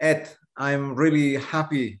 Ed, I'm really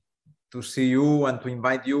happy to see you and to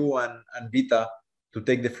invite you and Vita to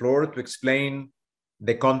take the floor to explain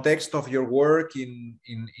the context of your work in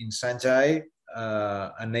Sanjay,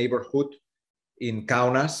 a neighborhood in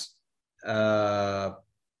Kaunas.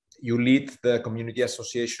 You lead the community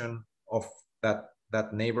association of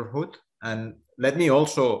that neighborhood. And let me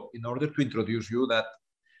also, in order to introduce you, let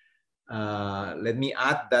me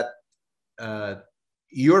add that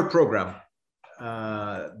your program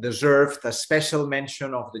deserved a special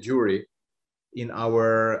mention of the jury in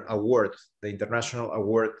our award, the International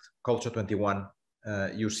Award Culture 21,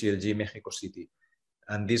 UCLG Mexico City.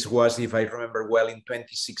 And this was, if I remember well, in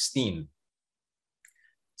 2016.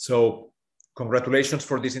 So congratulations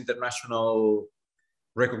for this international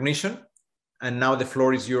recognition. And now the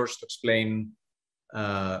floor is yours to explain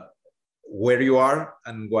where you are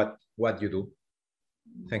and what you do.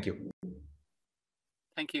 Thank you.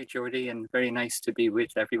 Thank you, Jordi, and very nice to be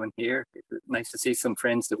with everyone here. It's nice to see some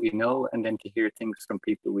friends that we know and then to hear things from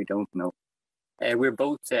people we don't know. We're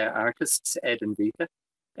both artists, Ed and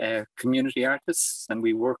Vita, community artists, and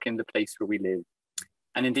we work in the place where we live.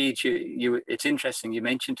 And indeed, it's interesting, you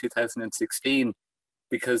mentioned 2016,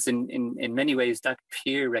 because in many ways that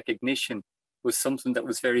peer recognition was something that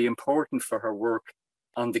was very important for her work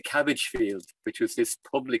on the cabbage field, which was this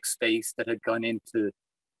public space that had gone into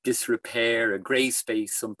disrepair, a grey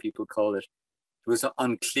space, some people call it. It was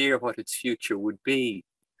unclear what its future would be.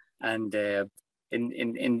 And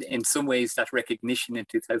in some ways, that recognition in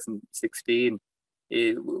 2016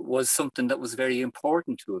 was something that was very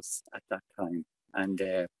important to us at that time.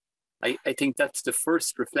 And I think that's the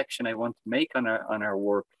first reflection I want to make on our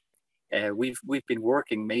work. We've been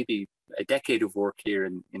working maybe a decade of work here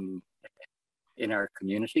in our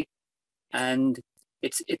community, and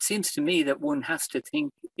it seems to me that one has to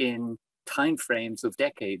think in timeframes of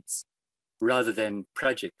decades rather than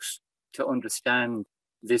projects to understand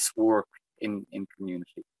this work in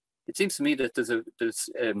community. It seems to me that there's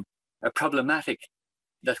a problematic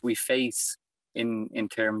that we face in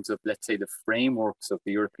terms of, let's say, the frameworks of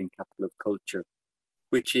the European Capital of Culture,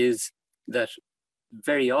 which is that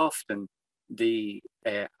very often the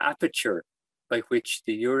aperture by which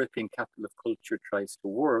the European Capital of Culture tries to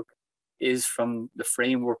work is from the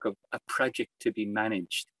framework of a project to be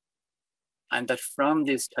managed. And that from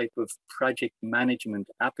this type of project management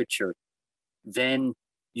aperture, then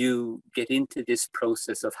you get into this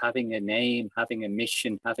process of having a name, having a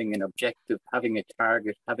mission, having an objective, having a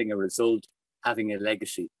target, having a result, having a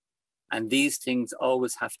legacy. And these things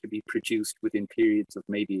always have to be produced within periods of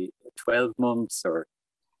maybe 12 months or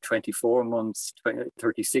 24 months,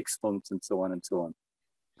 36 months, and so on and so on.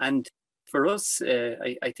 And for us,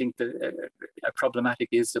 I think that a problematic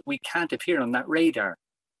is that we can't appear on that radar,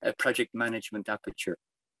 project management aperture,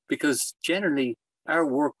 because generally our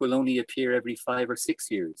work will only appear every 5 or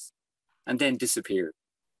 6 years and then disappear.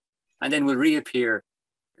 And then will reappear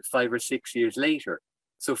 5 or 6 years later.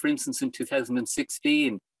 So for instance, in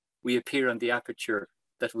 2016, we appear on the aperture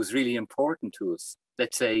that was really important to us.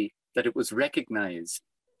 Let's say that it was recognized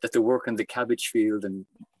that the work on the cabbage field and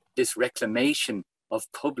this reclamation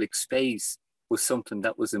of public space was something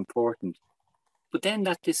that was important. But then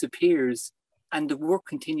that disappears and the work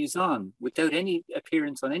continues on without any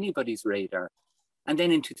appearance on anybody's radar. And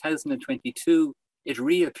then in 2022, it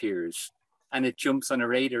reappears and it jumps on a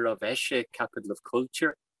radar of ECoCs Capital of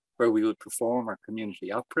Culture, where we will perform our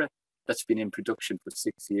community opera. That's been in production for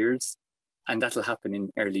 6 years. And that'll happen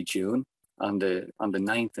in early June, on the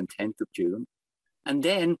 9th and 10th of June. And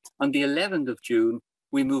then on the 11th of June,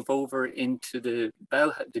 we move over into the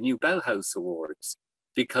new Bauhaus Awards,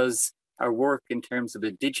 because our work in terms of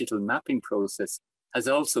a digital mapping process has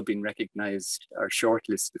also been recognized or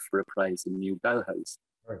shortlisted for a prize in New Bauhaus.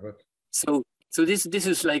 Very good. So this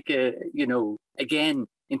is like a, again,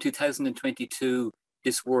 in 2022,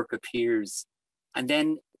 this work appears. And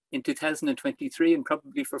then in 2023, and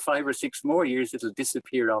probably for 5 or 6 more years, it'll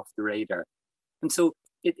disappear off the radar. And so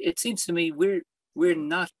it seems to me we're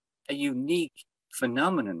not a unique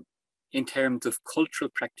phenomenon in terms of cultural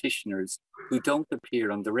practitioners who don't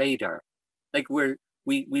appear on the radar. Like we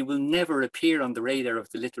will never appear on the radar of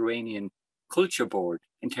the Lithuanian Culture Board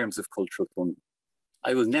in terms of cultural funding.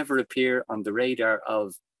 I will never appear on the radar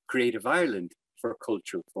of Creative Ireland for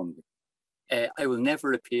cultural funding. I will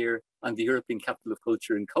never appear on the European Capital of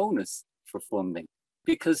Culture in Kaunas for funding,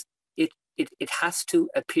 because it has to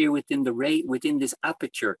appear within this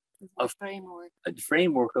aperture of the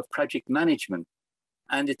framework of project management.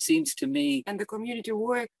 And it seems to me, and the community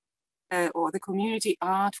work or the community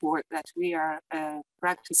artwork that we are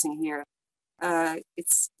practicing here,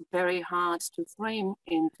 it's very hard to frame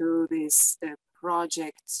into this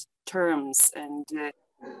project terms and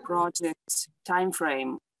project time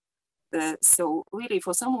frame. So really,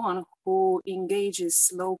 for someone who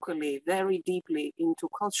engages locally very deeply into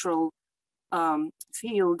cultural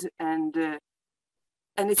field, and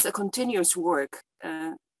it's a continuous work,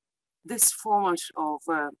 this format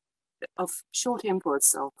of short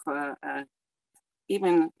inputs of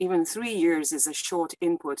even 3 years is a short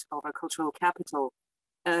input of a cultural capital.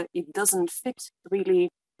 It doesn't fit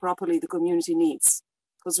really properly the community needs,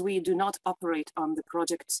 because we do not operate on the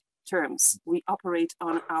project terms. We operate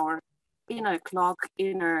on our inner clock,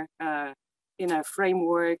 inner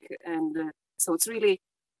framework, and so it's really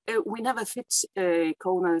we never fit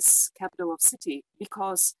Kaunas, capital of city,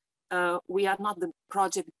 because we are not the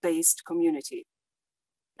project-based community.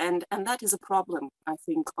 And that is a problem, I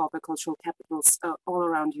think, of the cultural capitals all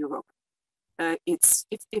around Europe. If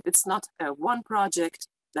it's not one project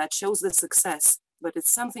that shows the success, but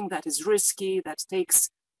it's something that is risky, that takes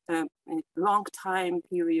long time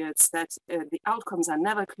periods, that the outcomes are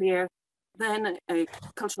never clear, then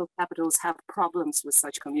cultural capitals have problems with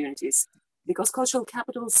such communities, because cultural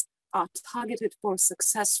capitals are targeted for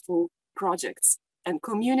successful projects, and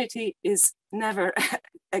community is never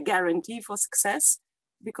a guarantee for success,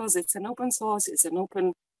 because it's an open source, it's an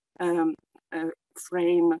open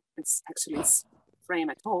frame, it's actually frame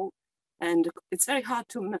at all, and it's very hard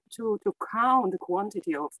to count the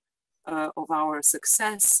quantity of our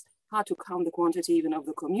success, hard to count the quantity even of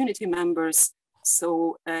the community members.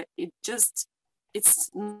 So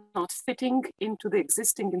it's not fitting into the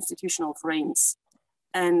existing institutional frames.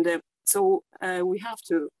 And so we have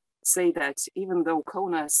to say that even though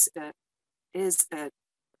Kaunas is a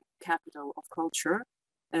capital of culture,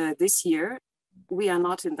 this year, we are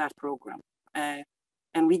not in that program.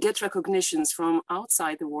 And we get recognitions from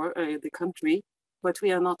outside the country, but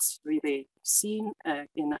we are not really seen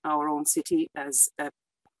in our own city as a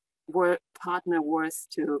partner worth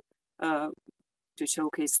to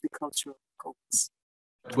showcase the cultural goals.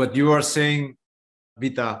 What you are saying,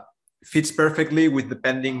 Vita, fits perfectly with the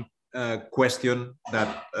pending question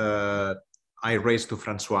that I raised to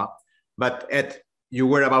François. But Ed, you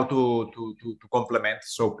were about to complement,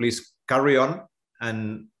 so please carry on,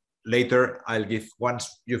 and later I'll give,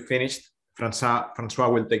 once you've finished,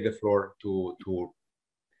 François will take the floor to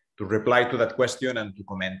reply to that question and to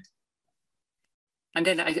comment. And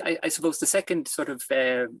then I suppose the second sort of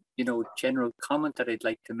general comment that I'd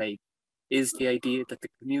like to make is the idea that the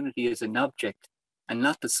community is an object and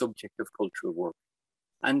not the subject of cultural work.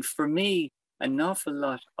 And for me, an awful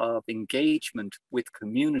lot of engagement with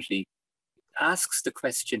community asks the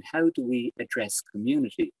question, how do we address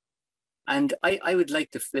community? And I would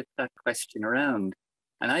like to flip that question around.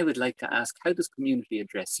 And I would like to ask, how does community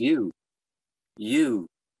address you? You,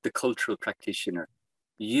 the cultural practitioner.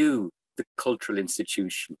 You, the cultural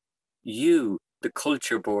institution. You, the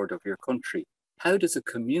culture board of your country. How does a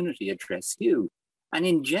community address you? And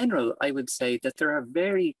in general, I would say that there are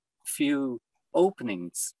very few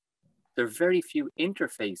openings. There are very few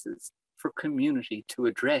interfaces for community to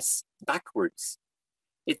address backwards.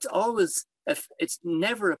 It's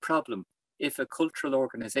never a problem if a cultural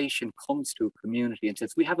organization comes to a community and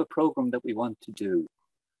says, we have a program that we want to do.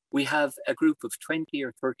 We have a group of 20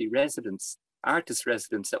 or 30 residents, artist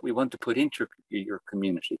residents, that we want to put into your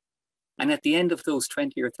community. And at the end of those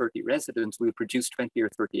 20 or 30 residents, we'll produce 20 or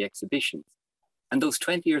 30 exhibitions. And those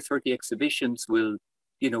 20 or 30 exhibitions will,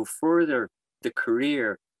 further the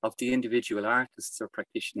career of the individual artists or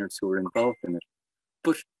practitioners who are involved in it.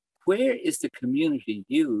 But where is the community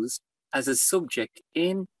used as a subject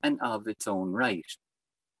in and of its own right?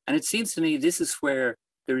 And it seems to me this is where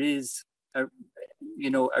there is a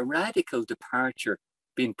radical departure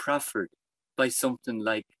being proffered by something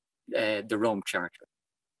like the Rome Charter,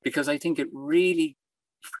 because I think it really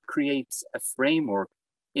creates a framework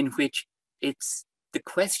in which the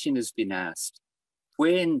question has been asked,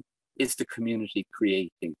 when is the community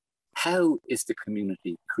creating? How is the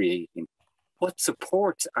community creating? What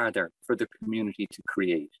supports are there for the community to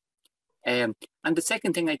create? And the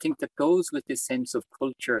second thing I think that goes with this sense of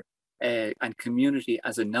culture and community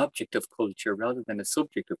as an object of culture rather than a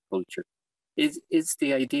subject of culture is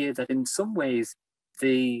the idea that in some ways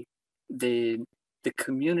the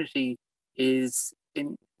community is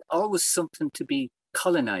always something to be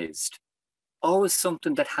colonized, always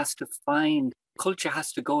something that has to find, culture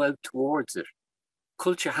has to go out towards it.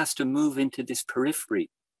 Culture has to move into this periphery.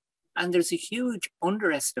 And there's a huge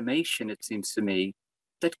underestimation, it seems to me,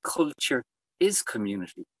 that culture is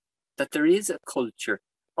community, that there is a culture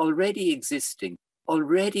already existing,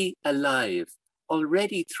 already alive,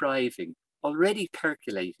 already thriving, already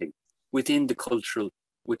percolating within the cultural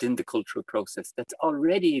process that's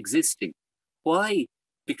already existing. Why?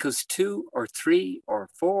 Because 2 or 3 or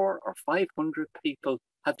 4 or 500 people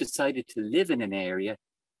have decided to live in an area.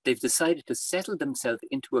 They've decided to settle themselves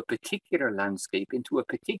into a particular landscape, into a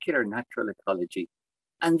particular natural ecology.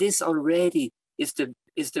 And this already is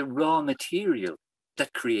the raw material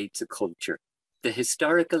that creates a culture. The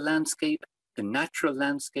historical landscape, the natural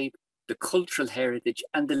landscape, the cultural heritage,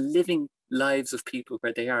 and the living lives of people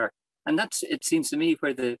where they are. And that's, it seems to me,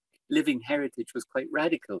 where the living heritage was quite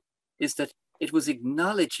radical, is that it was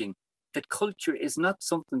acknowledging that culture is not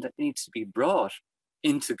something that needs to be brought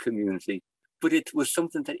into community, but it was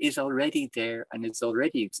something that is already there and is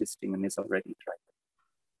already existing and is already thriving.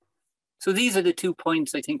 So these are the 2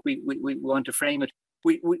 points I think we want to frame it.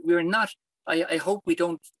 We're not, I hope we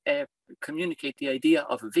don't communicate the idea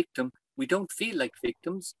of a victim. We don't feel like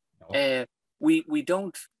victims. No. We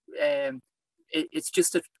don't, it's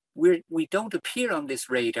just that we don't appear on this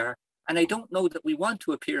radar, and I don't know that we want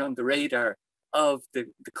to appear on the radar of the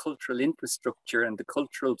cultural infrastructure and the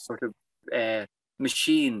cultural sort of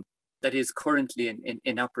machine that is currently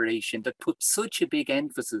in operation, that puts such a big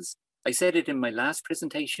emphasis. I said it in my last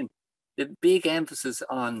presentation, the big emphasis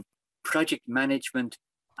on project management,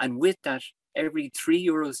 and with that, every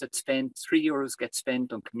 €3 that's spent, €3 gets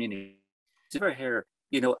spent on community. We're here,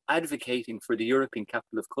 advocating for the European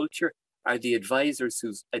Capital of Culture are the advisors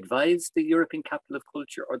who advise the European Capital of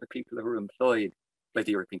Culture or the people who are employed by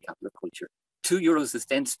the European Capital of Culture. €2 is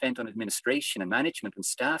then spent on administration and management and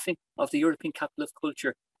staffing of the European Capital of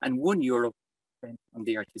Culture, and €1 spent on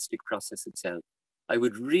the artistic process itself. I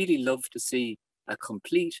would really love to see a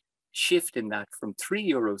complete shift in that, from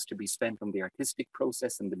 €3 to be spent on the artistic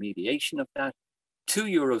process and the mediation of that,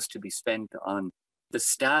 €2 to be spent on the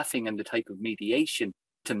staffing and the type of mediation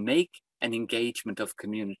to make an engagement of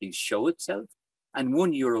communities show itself, and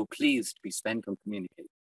 €1, please, to be spent on communication.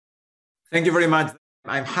 Thank you very much.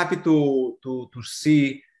 I'm happy to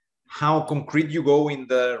see how concrete you go in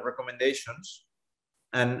the recommendations,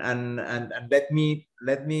 and let me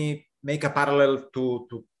make a parallel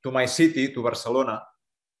to my city, to Barcelona,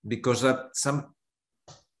 because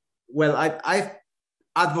I've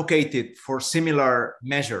advocated for similar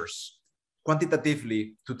measures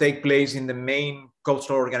quantitatively to take place in the main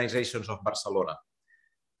cultural organizations of Barcelona,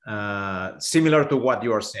 similar to what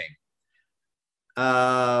you are saying.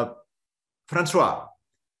 François,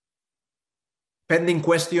 pending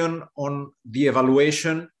question on the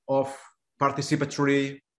evaluation of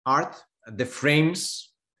participatory art, the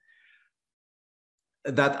frames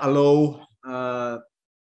that allow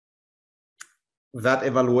that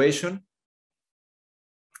evaluation.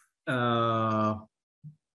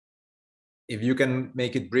 If you can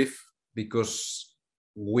make it brief, because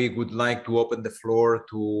we would like to open the floor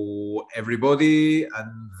to everybody,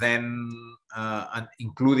 and then and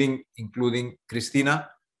including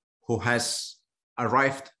Cristina, who has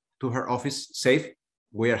arrived to her office safe.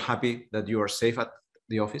 We are happy that you are safe at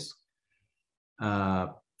the office.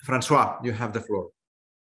 François, you have the floor.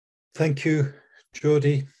 Thank you,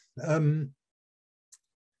 Jordi.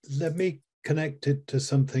 Let me connect it to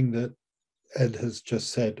something that Ed has just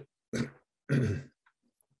said.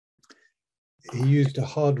 He used a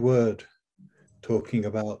hard word talking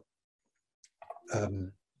about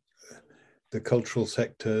the cultural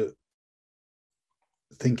sector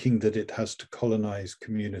thinking that it has to colonize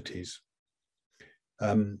communities.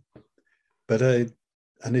 And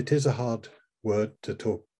it is a hard word to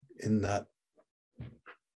talk in that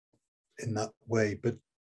way, but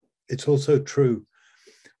it's also true.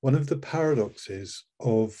 One of the paradoxes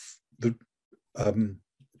of the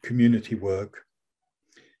community work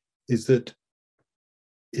is that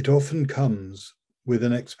it often comes with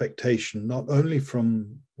an expectation, not only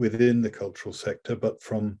from within the cultural sector, but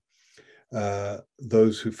from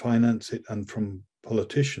those who finance it and from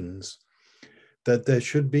politicians, that there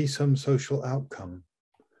should be some social outcome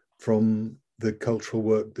from the cultural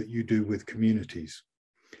work that you do with communities,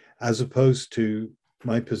 as opposed to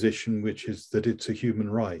my position, which is that it's a human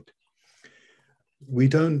right. We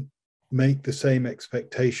don't make the same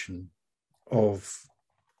expectation of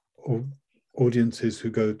audiences who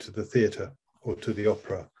go to the theatre or to the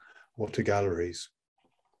opera or to galleries.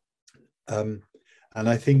 And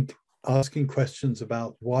I think asking questions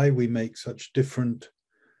about why we make such different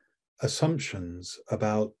assumptions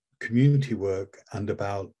about community work and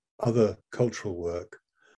about other cultural work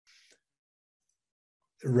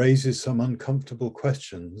raises some uncomfortable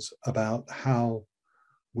questions about how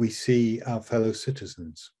we see our fellow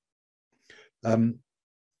citizens.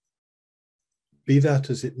 Be that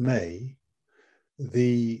as it may,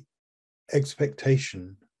 the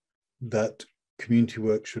expectation that community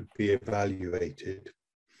work should be evaluated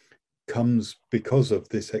comes because of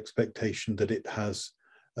this expectation that it has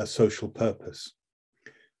a social purpose.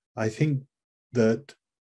 I think that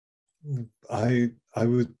I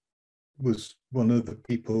was one of the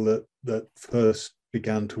people that first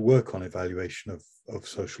began to work on evaluation of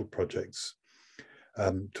social projects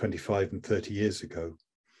 25 and 30 years ago.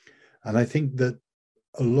 And I think that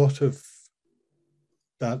a lot of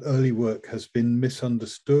that early work has been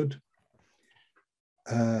misunderstood.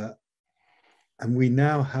 And we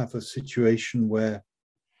now have a situation where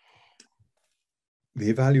the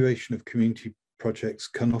evaluation of community projects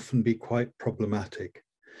can often be quite problematic.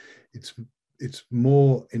 It's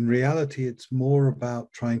more, in reality, it's more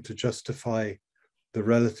about trying to justify the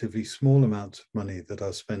relatively small amounts of money that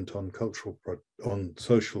are spent on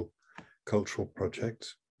social cultural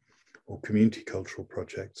projects or community cultural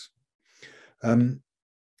projects.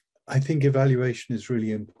 I think evaluation is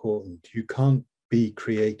really important. You can't be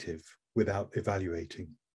creative without evaluating.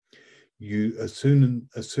 As soon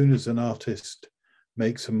as an artist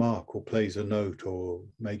makes a mark or plays a note or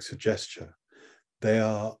makes a gesture, they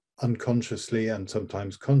are unconsciously and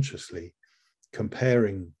sometimes consciously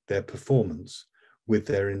comparing their performance with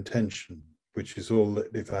their intention, which is all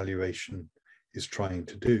that evaluation is trying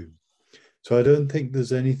to do. So I don't think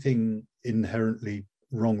there's anything inherently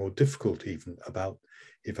wrong or difficult even about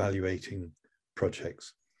evaluating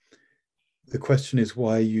projects. The question is,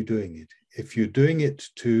 why are you doing it? If you're doing it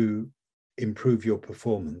to improve your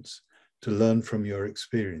performance, to learn from your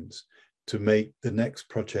experience, to make the next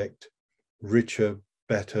project richer,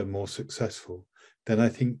 better, more successful, then I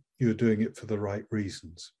think you're doing it for the right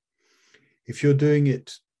reasons. If you're doing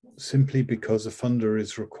it simply because a funder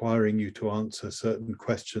is requiring you to answer certain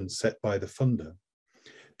questions set by the funder,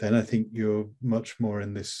 then I think you're much more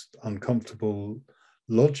in this uncomfortable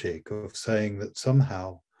logic of saying that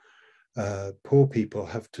somehow poor people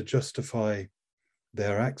have to justify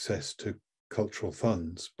their access to cultural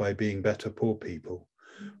funds by being better poor people,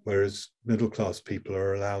 whereas middle-class people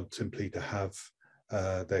are allowed simply to have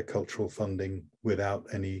their cultural funding without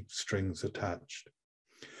any strings attached.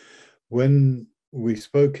 When we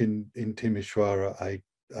spoke in Timisoara,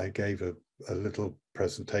 I gave a little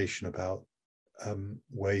presentation about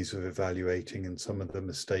ways of evaluating and some of the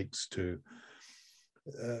mistakes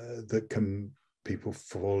that people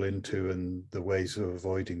fall into and the ways of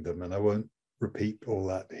avoiding them. And I won't repeat all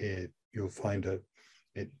that here. You'll find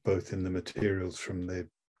it both in the materials from the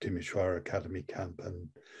Timisoara Academy camp and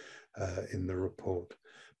in the report.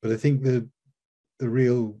 But I think the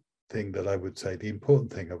real thing that I would say, the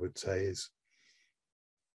important thing I would say is,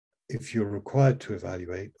 if you're required to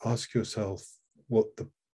evaluate, ask yourself what the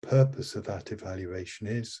purpose of that evaluation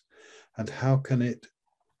is and how can it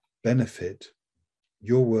benefit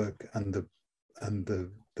your work and the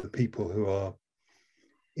people who are,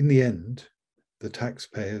 in the end, the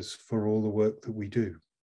taxpayers for all the work that we do.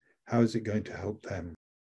 How is it going to help them?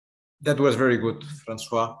 That was very good,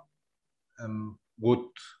 François. Good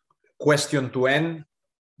question to end,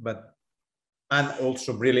 and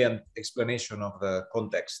also brilliant explanation of the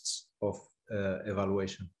contexts of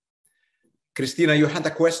evaluation. Cristina, you had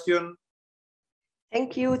a question?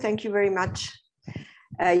 Thank you very much.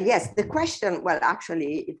 Yes, the question, well,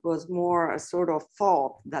 actually, it was more a sort of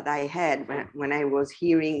thought that I had when I was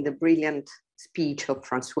hearing the brilliant speech of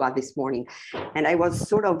François this morning. And I was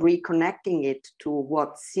sort of reconnecting it to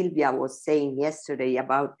what Silvia was saying yesterday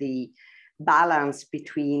about the balance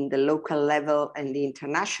between the local level and the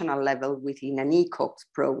international level within an ECoCs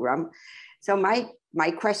program. So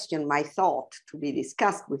my question, my thought to be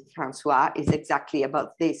discussed with François is exactly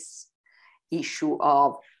about this issue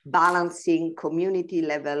of balancing community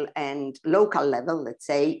level and local level, let's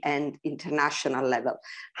say, and international level.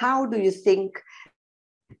 How do you think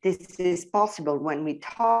this is possible when we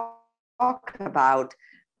talk about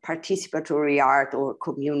participatory art or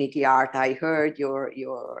community art. I heard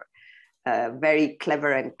your very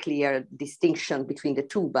clever and clear distinction between the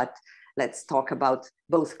two, but let's talk about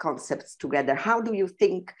both concepts together. How do you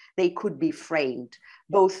think they could be framed,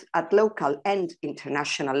 both at local and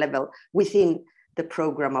international level, within the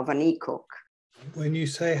program of an ECoC? When you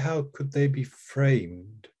say how could they be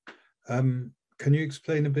framed, can you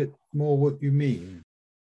explain a bit more what you mean?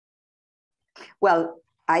 Well,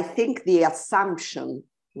 I think the assumption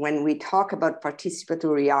when we talk about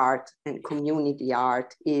participatory art and community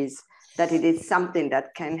art is that it is something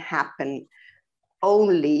that can happen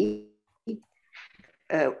only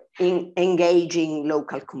in engaging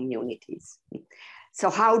local communities. So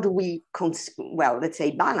how do we, let's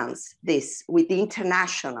say, balance this with the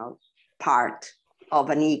international part of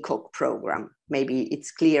an ECoC program? Maybe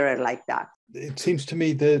it's clearer like that. It seems to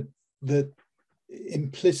me that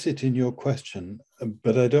implicit in your question,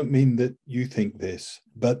 but I don't mean that you think this,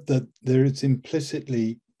 but that there is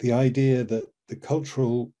implicitly the idea that the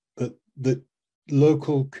cultural, that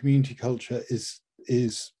local community culture is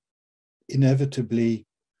inevitably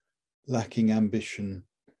lacking ambition,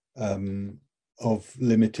 of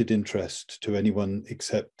limited interest to anyone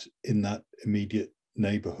except in that immediate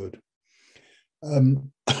neighborhood.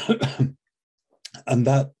 And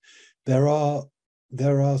that there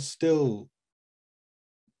are still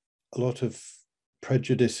a lot of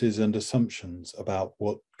prejudices and assumptions about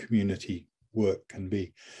what community work can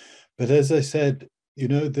be. But as I said, you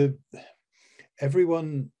know,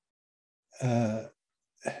 everyone, Ed,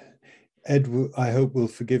 I hope, will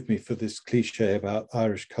forgive me for this cliche about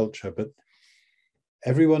Irish culture, but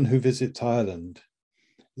everyone who visits Ireland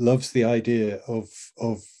loves the idea of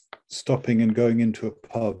stopping and going into a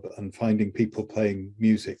pub and finding people playing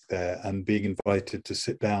music there and being invited to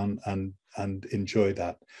sit down and enjoy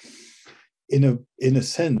that. In a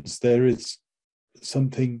sense, there is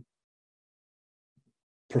something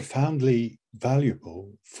profoundly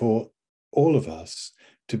valuable for all of us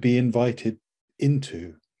to be invited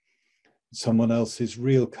into someone else's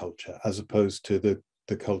real culture as opposed to the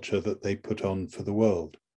culture that they put on for the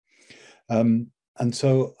world. And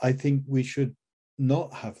so I think we should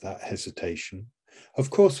not have that hesitation. Of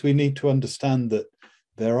course, we need to understand that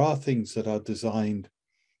there are things that are designed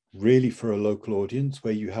really for a local audience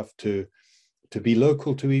where you have to be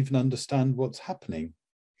local to even understand what's happening,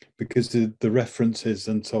 because the references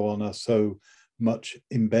and so on are so much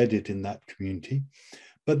embedded in that community.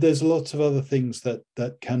 But there's lots of other things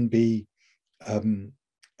that can be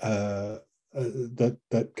that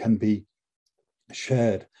can be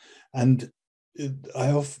shared. And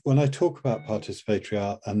when I talk about participatory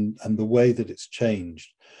art and the way that it's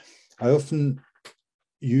changed, I often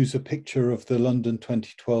use a picture of the London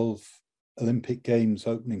 2012 Olympic Games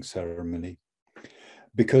opening ceremony,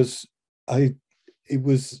 because it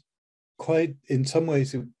was quite, in some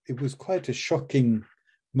ways, it was quite a shocking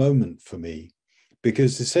moment for me,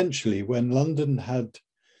 because essentially when London had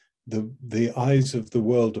the eyes of the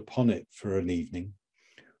world upon it for an evening,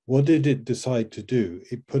 what did it decide to do?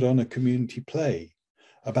 It put on a community play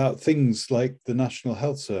about things like the National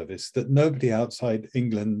Health Service that nobody outside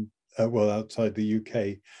England, outside the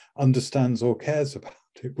UK, understands or cares about.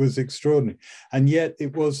 It was extraordinary. And yet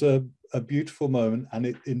it was a beautiful moment, and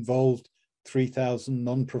it involved 3,000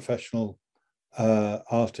 non-professional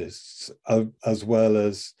artists, as well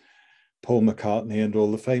as Paul McCartney and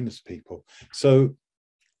all the famous people. So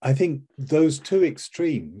I think those two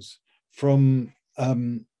extremes from,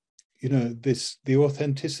 you know, the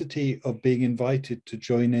authenticity of being invited to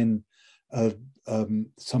join in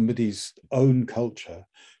somebody's own culture,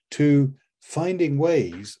 to finding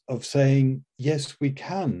ways of saying, yes, we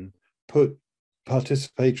can put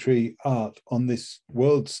participatory art on this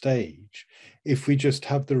world stage if we just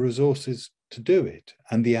have the resources to do it,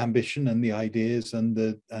 and the ambition and the ideas and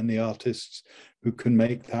the artists who can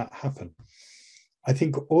make that happen. I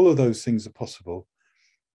think all of those things are possible.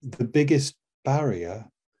 The biggest barrier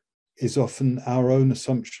is often our own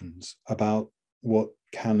assumptions about what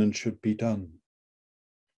can and should be done.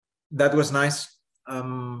 That was nice.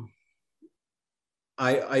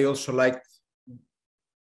 I also liked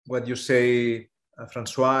what you say,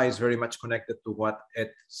 François, is very much connected to what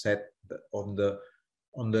Ed said on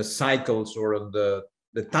the cycles, or on the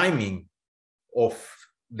timing of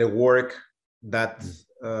the work that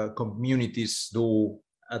communities do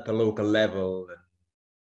at the local level.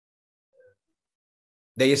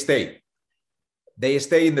 They stay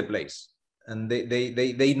in the place, and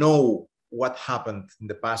they know what happened in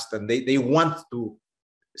the past, and they want to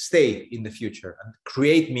stay in the future and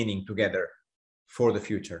create meaning together for the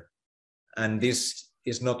future. And this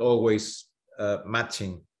is not always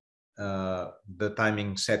matching the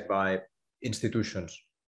timing set by institutions.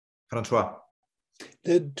 François.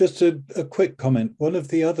 Just a quick comment. One of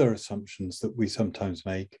the other assumptions that we sometimes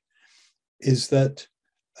make is that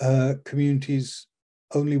communities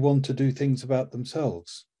only want to do things about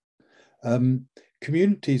themselves.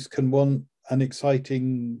 Communities can want an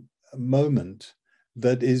exciting moment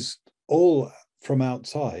that is all from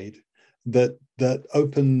outside, that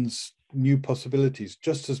opens new possibilities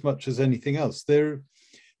just as much as anything else. There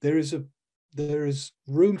is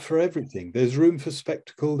room for everything. There's room for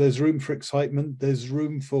spectacle, there's room for excitement, there's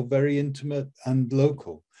room for very intimate and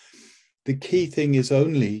local. The key thing is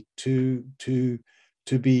only to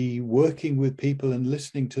be working with people and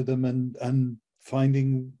listening to them and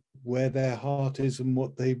finding where their heart is and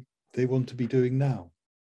what they want to be doing now.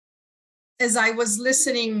 As I was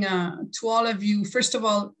listening to all of you, first of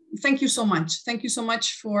all, thank you so much. Thank you so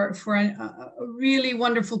much for a really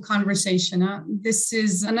wonderful conversation. This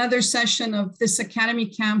is another session of this Academy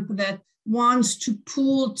Camp that wants to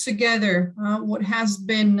pool together what has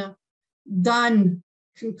been done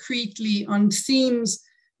concretely on themes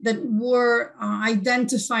that were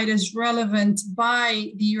identified as relevant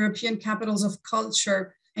by the European Capitals of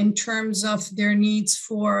Culture in terms of their needs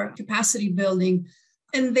for capacity building.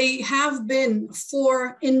 And they have been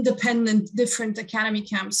 4 independent different academy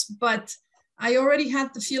camps, but I already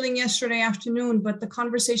had the feeling yesterday afternoon, but the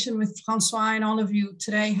conversation with François and all of you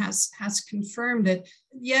today has confirmed it.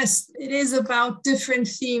 Yes, it is about different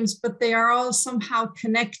themes, but they are all somehow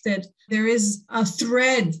connected. There is a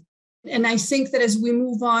thread. And I think that as we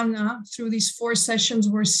move on through these 4 sessions,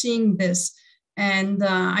 we're seeing this. And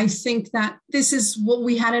I think that this is what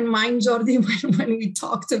we had in mind, Jordi, when we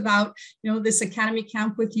talked about, this academy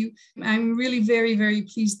camp with you. I'm really very, very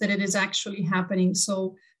pleased that it is actually happening.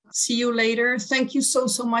 So see you later. Thank you so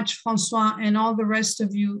much, François, and all the rest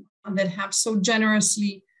of you that have so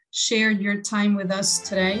generously shared your time with us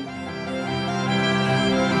today.